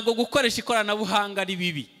 ntabwo gukoresha ikoranabuhanga ari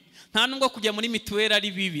bibi, nta nubwo kujya muri mituweli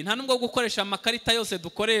ari bibi, nta nubwo gukoresha amakarita yose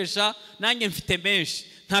dukoresha, nanjye mfite menshi,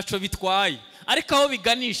 ntaco bitwaye. Ariko aho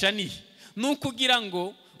biganisha ni ukugira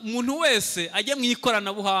ngo umuntu wese ajye mu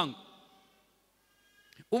ikoranabuhanga.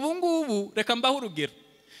 Ubu ngubu reka mbaho urugero,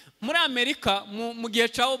 muri Amerika mu gihe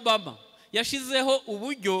cya Obama yashizeho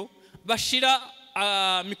uburyo bashira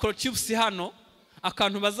microchips hano,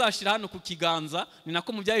 akantu bazashira hano ku kiganza, ni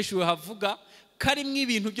nako mu Byahishuwe havuga, karimo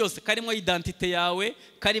ibintu byose, karimo identite yawe,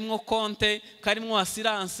 karimo konte, karimo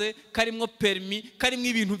assurance, karimo permis, karimo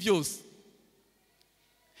ibintu byose.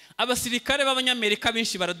 Abasirikare b'Abanyamerika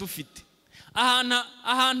benshi baradufite,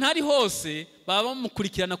 ahantu hari hose baba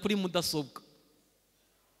bamukurikirana kuri mudasobwa.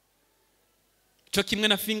 Cyo kimwe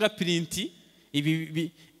na fingerprint,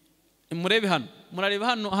 ibi murebe hano, murareba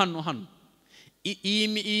hano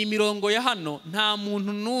iyi mirongo ya hano, nta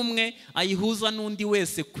muntu n'umwe ayihuza n'undi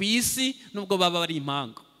wese ku isi nubwo baba bari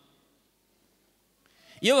impanga.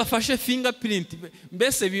 Iyo bafashe fingerprint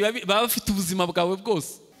mbese baba bafite ubuzima bwawe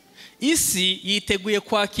bwose. Isi yiteguye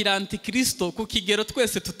kwakira antikristo ku kigero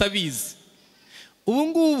twese tutabizi. Ubu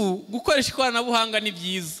ngubu gukoresha ikoranabuhanga ni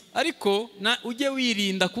byiza, ariko ujye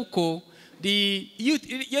wirinda kuko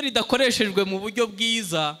iyo ridakoreshejwe mu buryo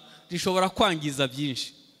bwiza rishobora kwangiza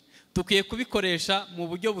byinshi. Tukwiye kubikoresha mu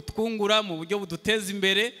buryo butwungura, mu buryo buduteza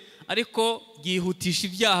imbere, ariko byihutisha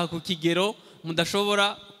ibyaha ku kigero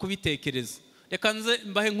mudashobora kubitekereza. Reka nze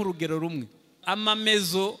mbahe nk'urugero rumwe.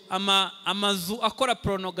 Amazu akora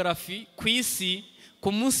pornography ku isi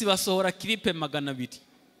ku munsi basohora clip 200,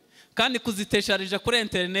 kandi kuzitesharija kuri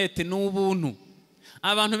internet ni ubuntu.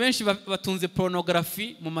 Abantu benshi batunze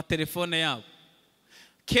pornography mu matelefone yabo.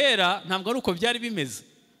 Kera ntabwo ari uko byari bimeze.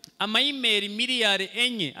 Ama-email miliyari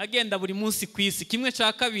 4 agenda buri munsi ku isi, kimwe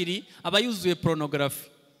cya kabiri aba yuzuye pornography.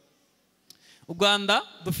 U Rwanda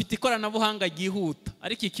dufite ikoranabuhanga ryihuta,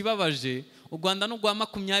 ariko ikibabaje u Rwanda n'ugwa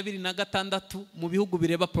 26 mu bihugu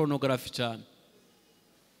bireba pornography cyane,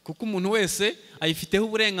 kuko umuntu wese ayifiteho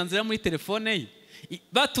uburenganzira muri telefone ye.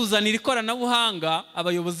 Batuzanira ikoranabuhanga,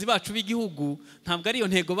 abayobozi bacu b'igihugu ntabwo ari yo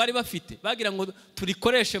ntego bari bafite. Bagira ngo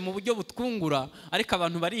turikoreshe mu buryo butwungura, ariko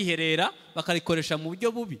abantu bariherera bakarikoresha mu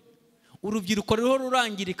buryo bubi. Urubyiruko ruriho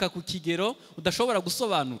rurangirika ku kigero udashobora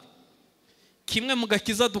gusobanura. Kimwe mu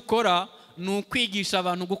gakiza dukora ni ukwigisha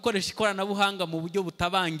abantu gukoresha ikoranabuhanga mu buryo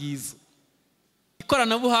butabangiza.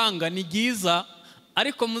 Ikoranabuhanga ni ryiza,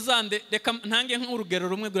 ariko muzande reka ntange nk'urugero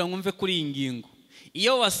rumwe kugira ngo mve kuri iyi ngingo.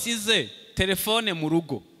 Iyo wasize telefone mu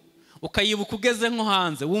rugo ukayibuka ugeze nko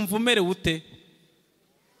hanze, wumva umerewe ute?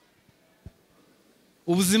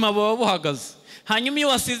 Ubuzima buba buhagaze. Hanyuma iyo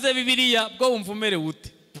wasize Bibiliya bwo wumva umerewe ute?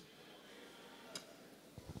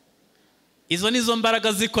 Izo nizo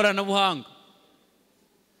mbaraga z'ikoranabuhanga.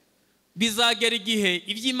 Bizagera igihe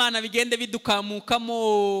iby'Imana bigende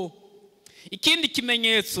bidukamukamo. ikindi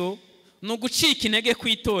kimenyetso ni ugucika intege ku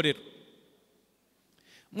itorero.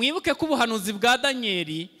 Mwibuke ko ubuhanuzi bwa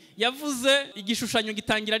Danieli yavuze igishushanyo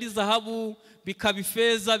gitangira ari zahabu, bikaba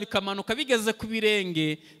ifeza, bikamanuka bigeze ku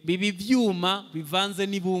birenge, biba ibyuma bivanze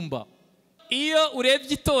n'ibumba. Iyo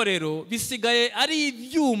urebye itorero bisigaye ari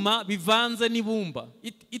ibyuma bivanze n'ibumba.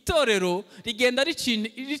 Itorero rigenda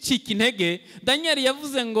ricika intege. Danieli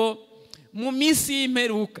yavuze ngo mu minsi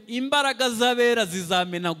y'imperuka imbaraga z'abera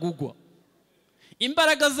zizamenagurwa.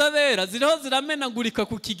 Imbaraga z'abera ziriho ziramenagurika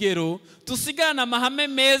ku kigero tusigana amahame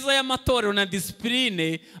meza y'amatorero na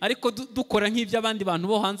disipurine, ariko dukora nk'ibyo abandi bantu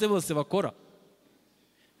bo hanze bose bakora.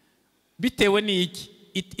 Bitewe n'iki?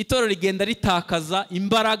 Itorero rigenda ritakaza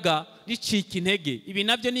imbaraga, ricika intege. Ibi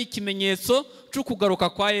nabyo ni ikimenyetso cyo kugaruka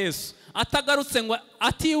kwa Yesu. Atagarutse ngo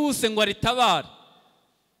atihuse ngo aritabare,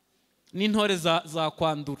 n'intore za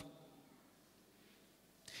kwandura.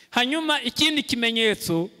 Hanyuma ikindi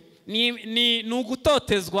kimenyetso ni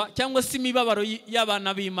ugutotezwa cyangwa se imibabaro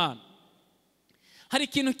y'abana b'Imana. Hari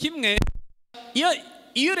ikintu kimwe, iyo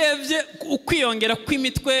urebye ukwiyongera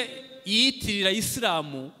kw'imitwe yiyitirira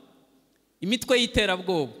Isilamu, imitwe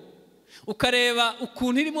y'iterabwoba, ukareba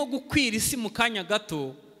ukuntu irimo gukwira isi mu kanya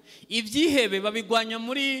gato, ibyihebe babigwanya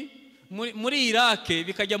muri Iraq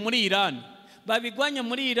bikajya muri Iran, babigwanya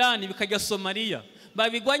muri Iran bikajya Somalia,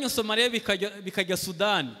 babigwanya Somalia bikajya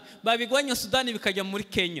Sudani, babigwanya Sudani bikajya muri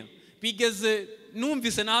Kenya. Bigeze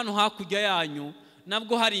numvise na hano hakurya yanyu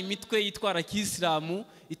nabwo hari imitwe yitwara k'Isilamu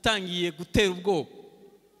itangiye gutera ubwoba.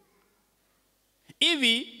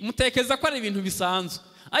 Ibi mutekeza ko ari ibintu bisanzwe,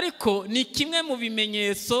 ariko ni kimwe mu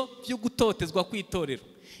bimenyetso byo gutotezwa kw'itorero.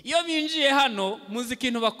 Iyo binjiye hano muzi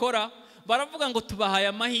ikintu bakora, baravuga ngo tubahaye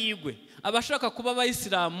amahirwe, abashaka kuba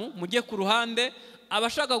abayisilamu mujye ku ruhande,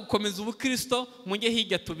 abashaka gukomeza ubukristo mujye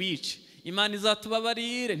hirya tubice. Imana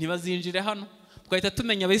izatubabarire ntibazinjire hano. Twahita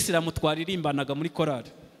tumenya abayisilamu twaririmbanaga muri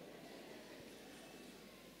korari.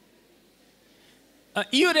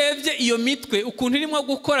 Iyo urebye iyo mitwe ukuntu irimo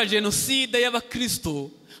gukora jenoside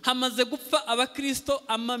y'abakristo, hamaze gupfa abakristo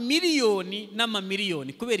amamiliyoni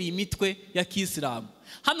n'amamiliyoni kubera iyi mitwe ya k'Isilamu.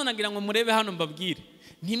 Hano nagira ngo murebe hano mbabwire,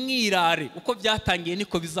 ntimwirare, uko byatangiye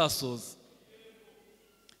niko bizasoza.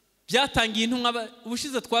 Byatangiye intumwa,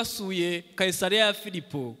 ubushize twasuye Kaisaria ya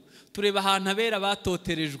Filipo, tureba ahantu abera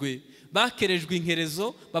batoterejwe, bakerejwe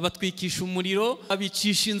inkerezo, babatwikisha umuriro,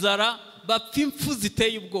 babicisha inzara, bapfa impfu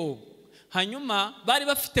ziteye ubwoba. Hanyuma bari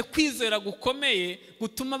bafite kwizera gukomeye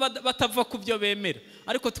gutuma batava ku byo bemera,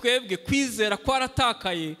 ariko twebwe kwizera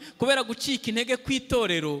kwaratakaye kubera gucika intege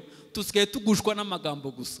kw'itorero, tusigaye tugushwa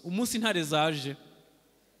n'amagambo gusa. Umunsi intare zaje,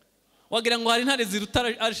 wagira ngo hari intare ziruta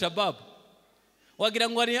Al-Shabaab, wagira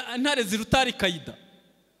ngo hari intare ziruta Al-Qaida.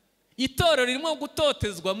 Itorero ririmo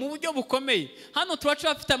gutotezwa mu buryo bukomeye. Hano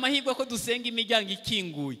turaca bafite amahirwe ko dusenga imiryango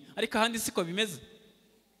ikinguye, ariko ahandi siko bimeze.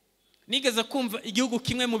 Nigeze kumva igihugu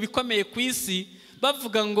kimwe mu bikomeye ku isi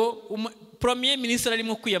bavuga ngo Premier Ministre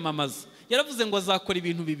arimo kwiyamamaza, yaravuze ngo azakora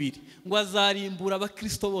ibintu bibiri, ngo azarimbura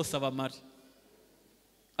abakristo bose abamare.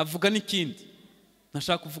 Avuga n'ikindi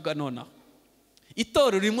ntashaka kuvuga nonaha.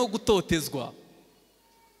 Itorero ririmo gutotezwa,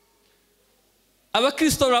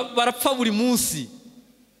 abakristo barapfa buri munsi,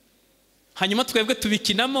 hanyuma twebwe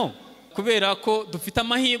tubikinamo kubera ko dufite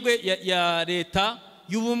amahirwe ya leta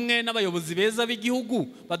y'ubumwe n'abayobozi beza b'igihugu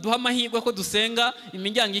baduha amahirwe ko dusenga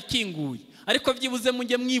imiryango ikinguye, ariko byibuze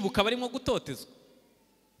mujye mwibuka barimo gutotezwa.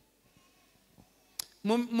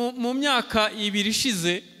 Mu myaka 2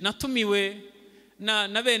 ishize natumiwe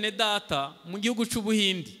na bene data mu gihugu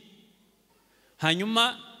cy'Ubuhindi,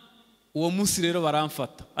 hanyuma uwo munsi rero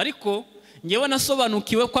baramfata, ariko ngewe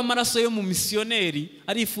nasobanukiwe ko amaraso yo mu misiyoneri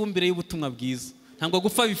ari ifumbire y'ubutumwa bwiza, ntabwo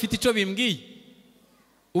gupfa bifite icyo bimbwiye.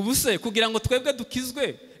 Ubuse kugira ngo twebwe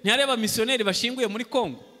dukizwe ntihari abamisiyoneri bashinguye muri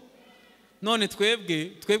Kongo, none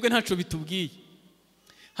twebwe ntaco bitubwiye.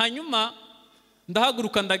 Hanyuma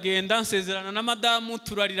ndahaguruka ndagenda nsezerana na madamu,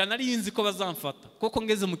 turarira, nari nzi ko bazamfata, koko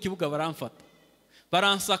ngeze mu kibuga baramfata,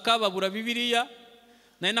 baransaka, babura Bibiliya,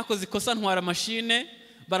 nari nakoze ikosa ntwara machine,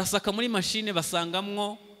 barasaka muri machine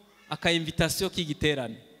basangamwo aka invitation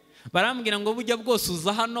k'igiterane, barambwira ngo bujya bwose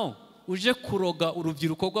uza hano uje kuroga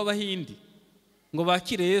urubyiruko rw'Abahindi ngo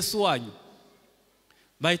bakire Yesu wanyu.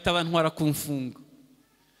 Bahita bantwara kumfunga.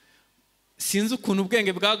 Sinzi ukuntu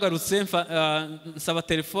ubwenge bwagarutse, nsaba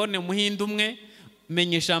telefone umuhinde umwe,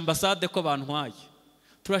 menyesha ambasade ko bantwaye.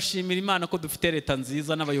 Turashimira Imana ko dufite leta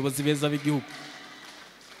nziza n'abayobozi beza b'igihugu,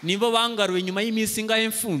 nibo bangaruye nyuma y'iminsi ingahe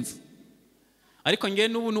mfunze. Ariko ngiye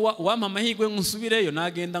n'ubu wampa amahirwe nsubireyo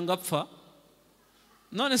nagenda ngapfa,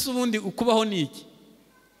 none se ubundi ukubaho niki?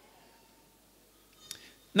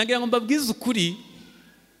 Nagira ngo mbabwize ukuri,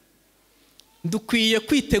 dukwiye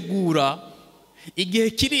kwitegura igihe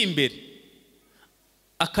kiri imbere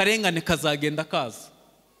akarengane kazagenda kaza,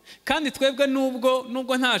 kandi twebwe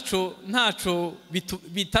nubwo ntaco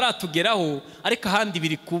bitaratugeraho, ariko ahandi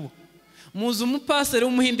biri kuba. Muzi umupaseri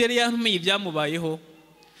w'umuhinde yari yantumiye ibyamubayeho,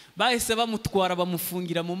 bahise bamutwara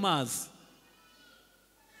bamufungira mu mazi,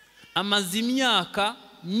 amaze imyaka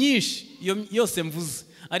myinshi yose mvuze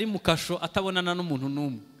ari mu kasho atabonana n'umuntu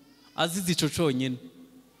n'umwe, azize ico conyene.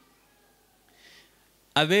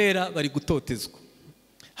 Abera bari gutotezwa.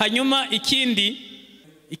 Hanyuma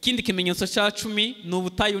ikindi kimenyetso cya 10 ni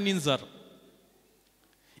ubutayu n'inzara.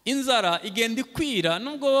 Inzara igenda ikwira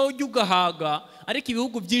nubwo wowe ujya ugahaga, ariko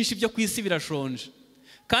ibihugu byinshi byo ku isi birashonje,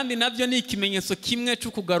 kandi nabyo ni ikimenyetso kimwe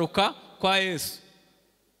cyo kugaruka kwa Yesu.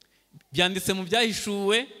 Byanditse mu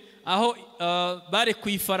byahishuwe aho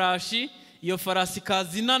barekuye ifarashi, iyo farasi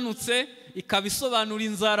ikazinanutse ikabisobanura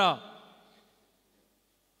inzara.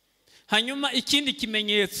 Hanyuma ikindi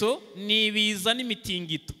kimenyetso ni ibiza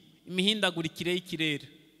n'imitingito, imihindagurikire y'ikirere.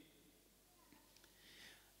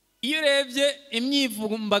 Iyo urebye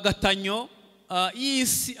imyivumbagatanyo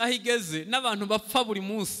y'isi aho igeze, n'abantu bapfa buri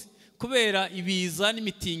munsi kubera ibiza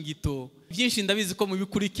n'imitingito, byinshi ndabizi ko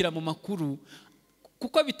mubikurikira mu makuru,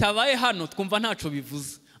 kuko bitabaye hano twumva ntaco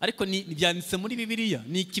bivuze, ariko byanditse muri Bibiliya,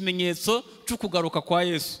 ni ikimenyetso cyo kugaruka kwa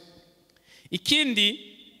Yesu.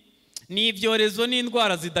 Ikindi ni ibyorezo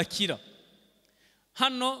n'indwara zidakira.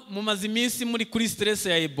 Hano mumaze iminsi muri kuri stress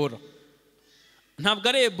ya Ebola. Ntabwo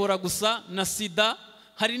ari Ebola gusa, na sida,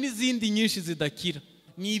 hari n'izindi nyinshi zidakira,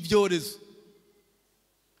 ni ibyorezo.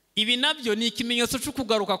 Ibi nabyo ni ikimenyetso cyo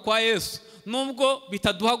kugaruka kwa Yesu, nubwo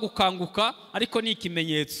bitaduha gukanguka, ariko ni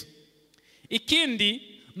ikimenyetso. Ikindi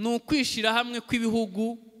ni ukwishira hamwe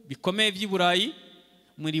kw'ibihugu bikomeye by'i Burayi.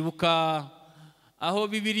 Muribuka aho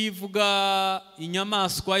Bibiliya ivuga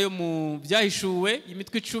inyamaswa yo mu byahishuwe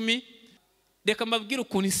imitwe 10. Reka mbabwire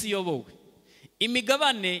ukuntu isi iyobowe.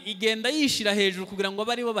 Imigabane igenda yishira hejuru kugira ngo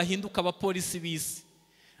bari bo bahinduka abapolisi b'isi.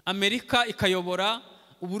 Amerika ikayobora,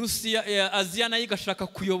 Uburusiya, Aziya nayo igashaka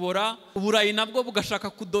kuyobora, Uburayi nabwo bugashaka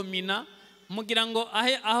kudomina, mugira ngo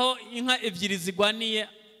aho inka ebyiri zigwaniye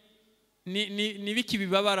ni biki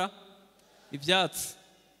bibabara? Ibyatsi.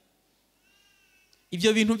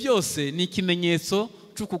 Ibyo bintu byose ni ikimenyetso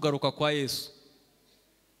cyo kugaruka kwa Yesu.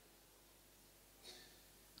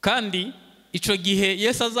 Kandi ico gihe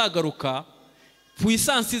Yesu azagaruka,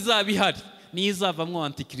 puissance izaba ihari, ni izavamwo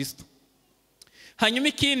antikristo. Hanyuma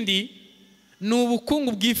ikindi ni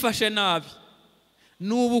ubukungu bwifashe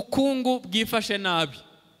nabi.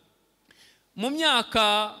 Mu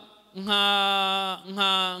myaka nka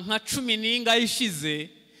 10 n'ingahe ishize,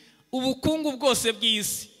 ubukungu bwose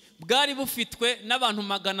bw'isi bwari bufitwe n'abantu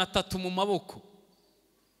 300 mu maboko.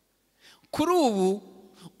 Kuri ubu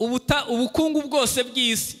ubukungu bwose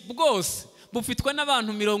bw'isi bwose bufitwe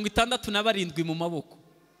n'abantu 67 mu maboko.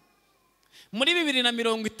 Muri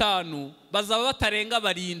 2050 bazaba batarenga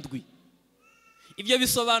 7. Ibyo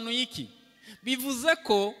bisobanuye iki? Bivuze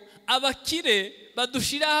ko abakire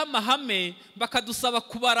badushiraho amahame bakadusaba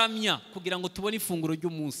kubaramya kugira ngo tubone ifunguro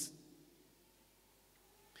ry'umunsi.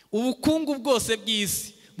 Ubukungu bwose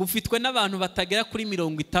bw'isi bufitwe n'abantu batagera kuri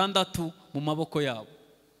 60 mu maboko yabo.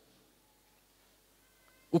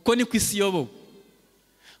 Uko ni ku isi yobo.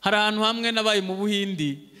 Hari ahantu hamwe nabaye mu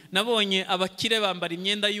Buhindi, nabonye abakire bambara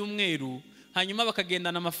imyenda y'umweru, hanyuma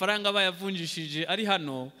bakagendana amafaranga bayavunjishije ari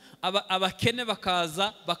hano, abakene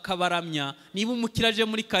bakaza bakabaramya. Niba umukiraje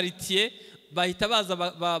muri quartier, bahita baza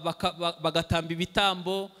bagatamba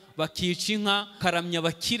ibitambo, bakica inka, karamya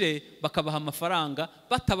abakire, bakabaha amafaranga,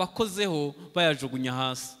 batabakozeho bayajugunya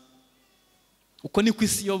hasi. Uko ni ku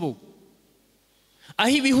isi yobo. Aho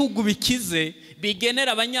ibihugu bikize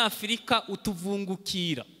bigenera abanyafrika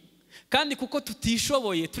utuvungukira, kandi kuko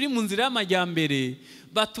tutishoboye turi mu nzira y'amajyambere,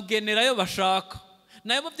 batugenerayo bashaka,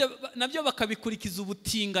 nabyo bakabikurikiza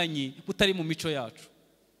ubutinganyi butari mu mico yacu.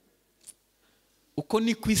 Uko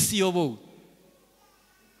ni ku isi yobowe.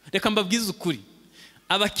 Reka mbabwize ukuri,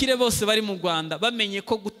 abakire bose bari mu Rwanda bamenye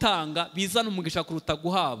ko gutanga bizana umugisha kuruta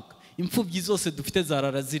guhabwa. Imfubyi zose dufite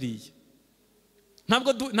zararaziriye.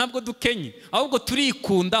 Ntabwo dukenye, ahubwo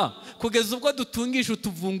turikunda kugeza ubwo dutungisha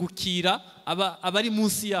utuvungukira abari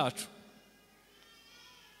munsi yacu.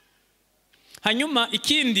 Hanyuma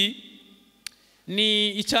ikindi ni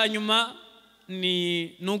icyanyuma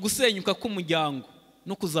ni ugusenyuka k'umuryango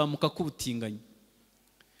no kuzamuka k'ubutinganyi.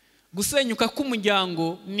 Gusenyuka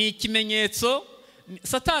k'umuryango ni ikimenyetso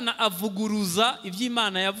Satana avuguruza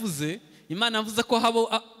iby'Imana yavuze. Imana yavuze ko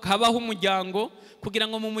habaho umuryango kugira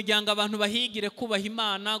ngo mu muryango abantu bahigire kubaha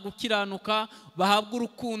Imana, gukiranuka, bahabwe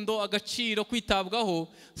urukundo, agaciro, kwitabwaho.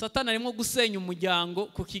 Satana arimo gusenya umuryango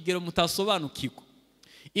ku kigero mutasobanukirwa.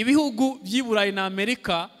 ibihugu by'Iburayi na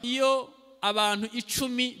Amerika, iyo abantu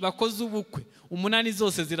 10 bakoze ubukwe 8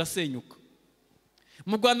 zose zirasenyuka.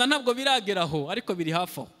 Mu Rwanda ntabwo birageraho ariko biri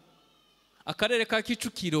hafi aho. Akarere ka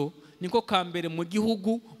Kicukiro niko kambere mu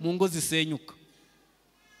gihugu mu ngo zisenyuka.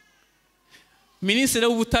 Minisitiri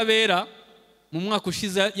w'ubutabera mu mwaka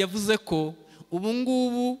ushize yavuze ko ubu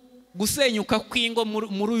ngubu gusenyuka kw'ingo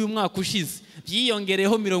muri uyu mwaka ushize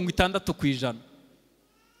byiyongereyeho 60%.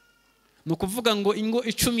 Ni ukuvuga ngo ingo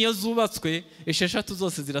 10 iyo zubatswe 6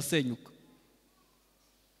 zose zirasenyuka.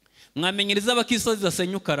 Mwamenyereza abakiso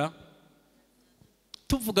zizasenyukara,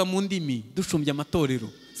 tuvuga mu ndimi dushumbye amatorero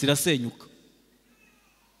zirasenyuka.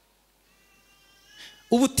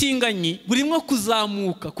 Ubutinganyi burimo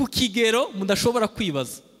kuzamuka ku kigero mudashobora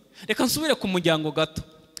kwibaza. Reka nsubire ku muryango gato.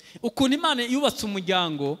 Ukuntu Imana yubatse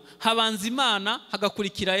umuryango, habanza Imana,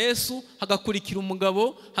 hagakurikira Yesu, hagakurikira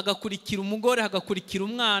umugabo, hagakurikira umugore, hagakurikira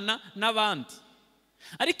umwana n'abandi.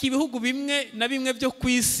 Ariko ibihugu bimwe na bimwe byo ku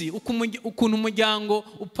isi, ukuntu umuryango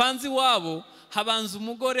upanze iwabo, habanza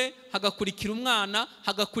umugore, hagakurikira umwana,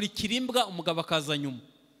 hagakurikira imbwa, umugabo akaza nyuma.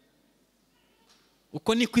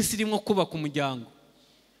 Uko ni ku isi irimo kubaka umuryango.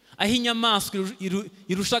 Aho inyamaswa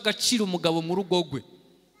irusha agaciro umugabo mu rugo rwe.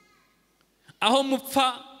 Aho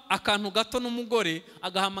mupfa akantu gato n'umugore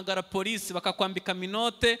agahamagara polisi bakakwambika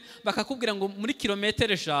minote bakakubwira ngo muri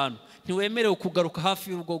kilometero 5 ntiwemerewe kugaruka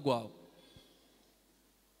hafi y'urugo rwawe.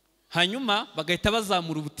 Hanyuma bagahita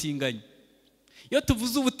bazamura ubutinganyi. Iyo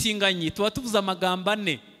tuvuze ubutinganyi tuba tuvuze amagambo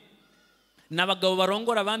 4. N'abagabo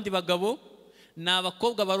barongora abandi bagabo,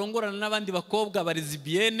 n'abakobwa barongorana n'abandi bakobwa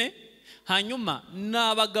barezibienne, hanyuma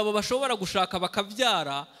n'abagabo bashobora gushaka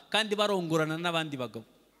bakabyara kandi barongorana n'abandi bagabo.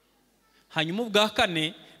 Hanyuma ubwa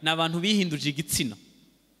 4 n'abantu bihinduje igitsina.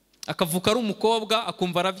 Akavuka ari umukobwa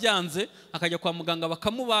akumva aravyanze akajya kwa muganga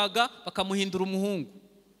bakamubaga bakamuhindura umuhungu.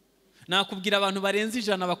 Nakubwira abantu barenze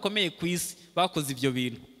 100 bakomeye ku isi bakoze ibyo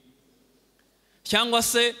bintu. Cyangwa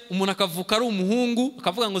se umuntu akavuka ari umuhungu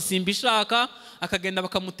akavuga ngo simbishaka, akagenda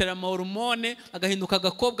bakamutera amahormone agahinduka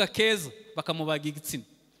agakobwa keza bakamubaga igitsina.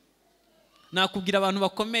 Nakubwira abantu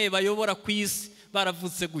bakomeye bayobora ku isi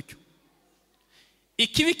baravutse gutyo.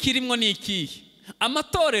 Ikibi kirimo ni ikihe?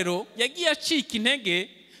 Amatorero yagiye acika intege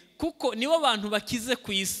kuko nibo bantu bakize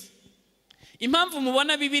ku isi. Impamvu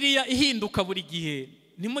mubona Bibiliya ihinduka buri gihe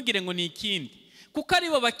ntimugire ngo ni ikindi, kuko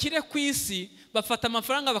aribo bakire ku isi bafata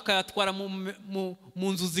amafaranga bakayatwara mu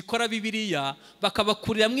nzu zikora Bibiliya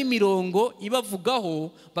bakabakuriramwo imirongo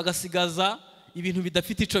ibavugaho bagasigaza ibintu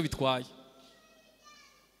bidafite ico bitwaye.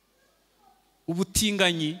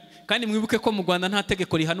 Ubutinganyi, kandi mwibuke ko mu Rwanda nta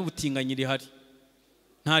tegeko rihana ubutinganyi rihari.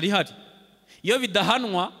 Nta rihari. Iyo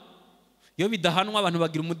bidahanwa abantu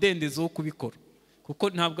bagira umudendezo wo kubikora kuko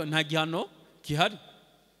nta gihano gihari.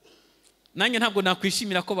 Nanjye ntabwo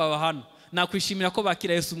nakwishimira ko babahana, nakwishimira ko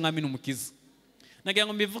bakira Yesu umwami n'umukiza. Nagira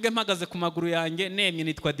ngo mbivuge mpagaze ku maguru yanjye, nemye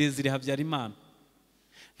nitwa Desire HABYARIMANA.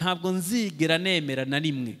 Ntabwo nzigera nemera na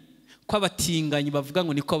rimwe ko abatinganyi bavuga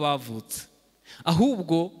ngo niko bavutse,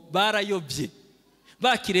 ahubwo barayobye.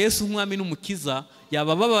 Bakira Yesu umwami n'umukiza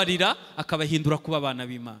yabababarira akabahindura kuba abana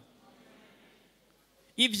b'Imana.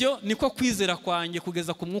 Ibyo niko kwizera kwanjye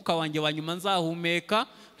kugeza ku mwuka wanjye wa nyuma nzahumeka.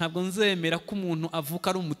 Ntabwo nzemera ko umuntu avuka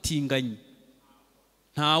ari umutinganyi,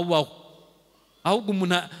 ntawaho, ahubwo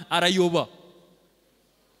umuntu arayoba.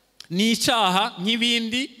 Ni icyaha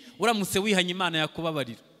nk'ibindi, uramutse wihanye Imana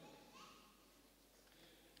yakubabarira.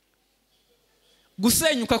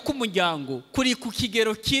 Gusenyuka k'umuryango kuri ku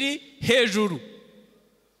kigero kiri hejuru.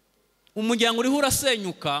 Umuryango uriho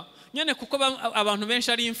urasenyuka nyene kuko abantu benshi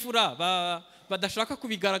ari imfura badashaka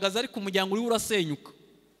kubigaragaza, ariko umuryango uriho urasenyuka.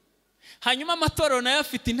 Hanyuma amatorero nayo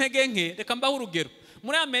afite intege nke. Reka mbaho urugero.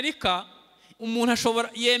 Muri Amerika umuntu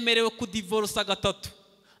yemerewe kudivorsa 3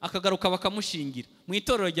 akagaruka bakamushingira mu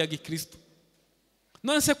itorero rya Gikristo.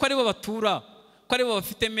 None se ko aribo batura, ko aribo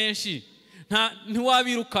bafite menshi,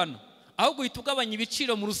 ntiwabirukana, ahubwo uhita ugabanya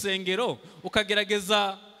ibiciro mu rusengero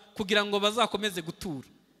ukagerageza kugira ngo bazakomeze gutura.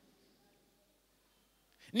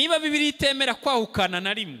 Niba Bibiliya itemera kwahukana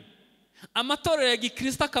na rimwe, amatorero ya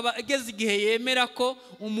Gikristo akaba ageze igihe yemera ko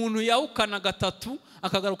umuntu yahukana 3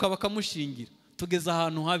 akagaruka bakamushingira, tugeze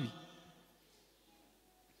ahantu habi.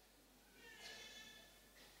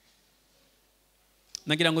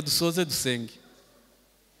 Nagira ngo dusoze dusenge.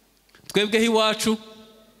 Twebweho iwacu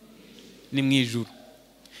ni mu ijuru.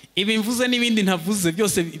 Ibi mvuze n'ibindi ntavuze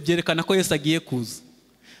byose byerekana ko Yesu agiye kuza.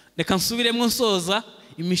 Reka nsubiremo nsoza,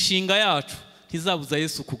 imishinga yacu ntizabuza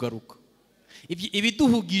Yesu kugaruka.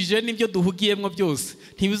 Ibiduhugije n'ibyo duhugiyemo byose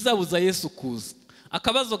ntibizabuza Yesu kuza.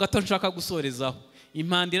 Akabazo gato nshaka gusorezaho,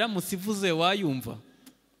 impanda iramutse ivuze wayumva?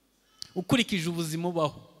 Ukurikije ubuzima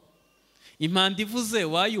ubaho, impanda ivuze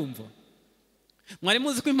wayumva? Mwari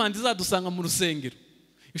muzi ko impanda izadusanga mu rusengero?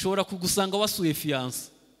 Ishobora kugusanga wasuye fiyanse.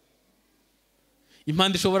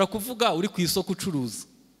 Impanda ishobora kuvuga uri ku isoko ucuruza.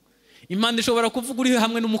 Impanda ishobora kuvuga uri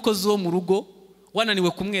hamwe n'umukozi wo mu rugo wananiwe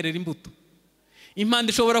kumwerera imbuto. Impanda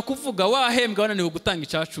ishobora kuvuga wahembwa wananiwe gutanga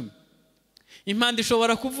icacumi. Impanda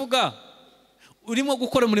ishobora kuvuga urimo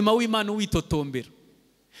gukora umurimo w'Imana witotombera.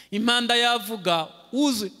 Impanda yavuga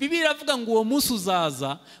uzi. Bibiliya iravuga ngo uwo munsi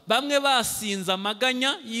uzaza bamwe basinza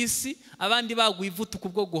amaganya y'isi, abandi baguye ivutu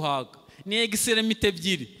kubwo guhaga. Ni egiseremite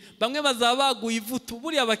ebyiri. Bamwe bazaba baguye ivutu.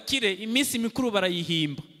 Buriya abakire iminsi mikuru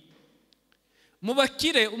barayihimba. Mu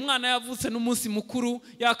bakire umwana yavutse n'umunsi mukuru,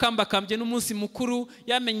 yakambakambye n'umunsi mukuru,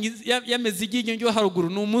 yameze iryinyo ryo haruguru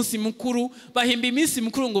n'umunsi mukuru. Bahimba iminsi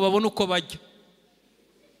mikuru ngo babone uko bajya.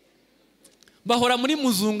 Bahora muri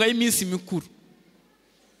muzunga y'iminsi mikuru.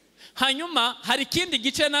 Hanyuma hari ikindi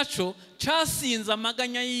gice naco casinza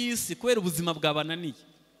amaganya y'isi kubera ubuzima bwabananiye.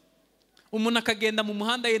 Umuntu akagenda mu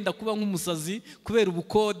muhanda yenda kuba nk'umusazi kubera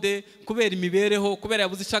ubukode, kubera imibereho, kubera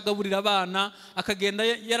yabuze icagaburira abana, akagenda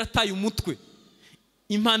yarataye umutwe.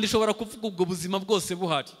 Impanda ishobora kuvuga ubwo buzima bwose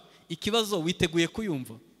buhari. Ikibazo witeguye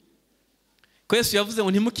kuyumva? Ko Yesu yavuze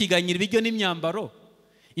ngo ntimukiganyire ibiryo n'imyambaro.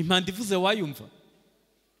 Impanda ivuze wayumva?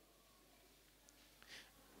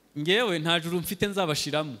 Ngewe nta juru mfite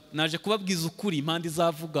nzabashiramo. Naje kubabwiza ukuri. Impanda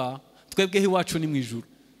izavuga. Twebweho iwacu ni mu ijuru.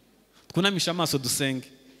 Twunamisha amaso dusenge.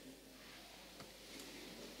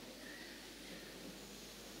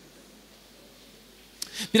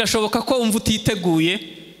 Birashoboka ko umva utiteguye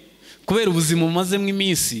kubera ubuzima umazemo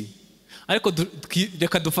iminsi, ariko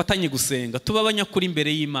reka dufatanye gusenga. Tuba abanyakuri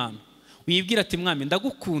imbere y'Imana. Uyibwira ati Mwami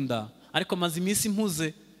ndagukunda, ariko maze iminsi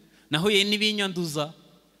mpuze, nahuye n'ibinyanduza.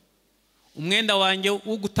 Umwenda wanjye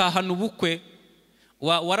wo gutahana ubukwe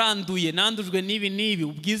waranduye, nandujwe n'ibi.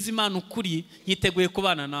 Ubwiza Imana ukuri, yiteguye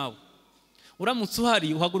kubana nawe. Uramutse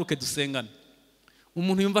uhari uhaguruke dusengane.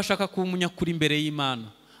 Umuntu yumva ashaka kuba umunyakuri imbere y'Imana,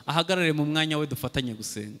 ahagarare mu mwanya we dufatanye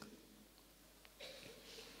gusenga.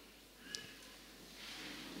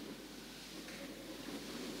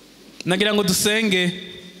 Nagira ngo dusenge.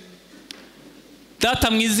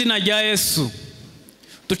 Data mu izina rya Yesu,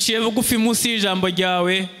 duciye bugufi munsi y'ijambo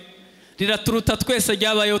ryawe riraturuta twese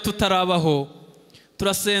ryabayeho tutarabaho.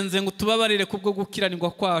 Turasenze ngo tubabarire kubwo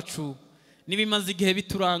gukiranirwa kwacu, nibimaze igihe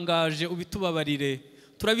biturangaje ubitubabarire.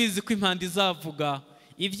 Turabizi ko impanda izavuga.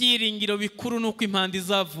 Ibyiringiro bikuru nuko impanda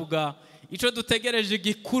izavuga. Ico dutegereje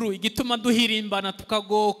gikuru, igituma duhirimbana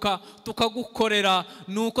tukagoka tukagukorera,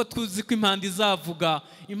 nuko tuzi ko impanda izavuga.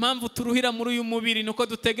 Impamvu turuhira muri uyu mubiri nuko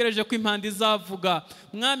dutegereje ko impanda izavuga.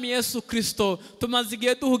 Mwami Yesu Kristo, tumaze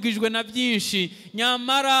igihe duhugijwe na byinshi,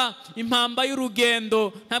 nyamara impamba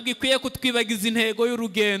y'urugendo ntabwo ikwiye kutwibagiza intego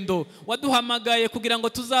y'urugendo. Waduhamagaye kugira ngo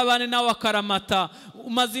tuzabane nawe akaramata.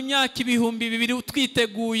 Umaze imyaka 2000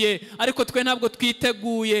 utwiteguye, ariko twe ntabwo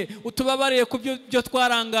twiteguye. Utubabariye ku byo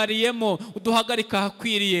twarangariyemo, uduhagarika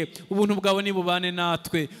hakwiriye. Ubuntu bwawe nibubane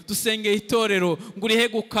natwe. Dusengeye itorero ngo urihe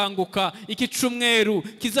gukanguka. Iki cyumweru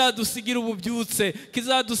kizadusigire ububyutse,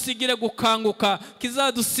 kizadusigire gukanguka,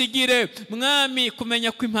 kizadusigire Mwami kumenya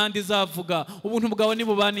ko impanda izavuga. Ubuntu bwawe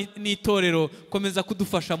nibubane n'itorero. Komeza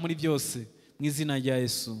kudufasha muri byose mu izina rya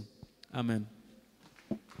Yesu, amen.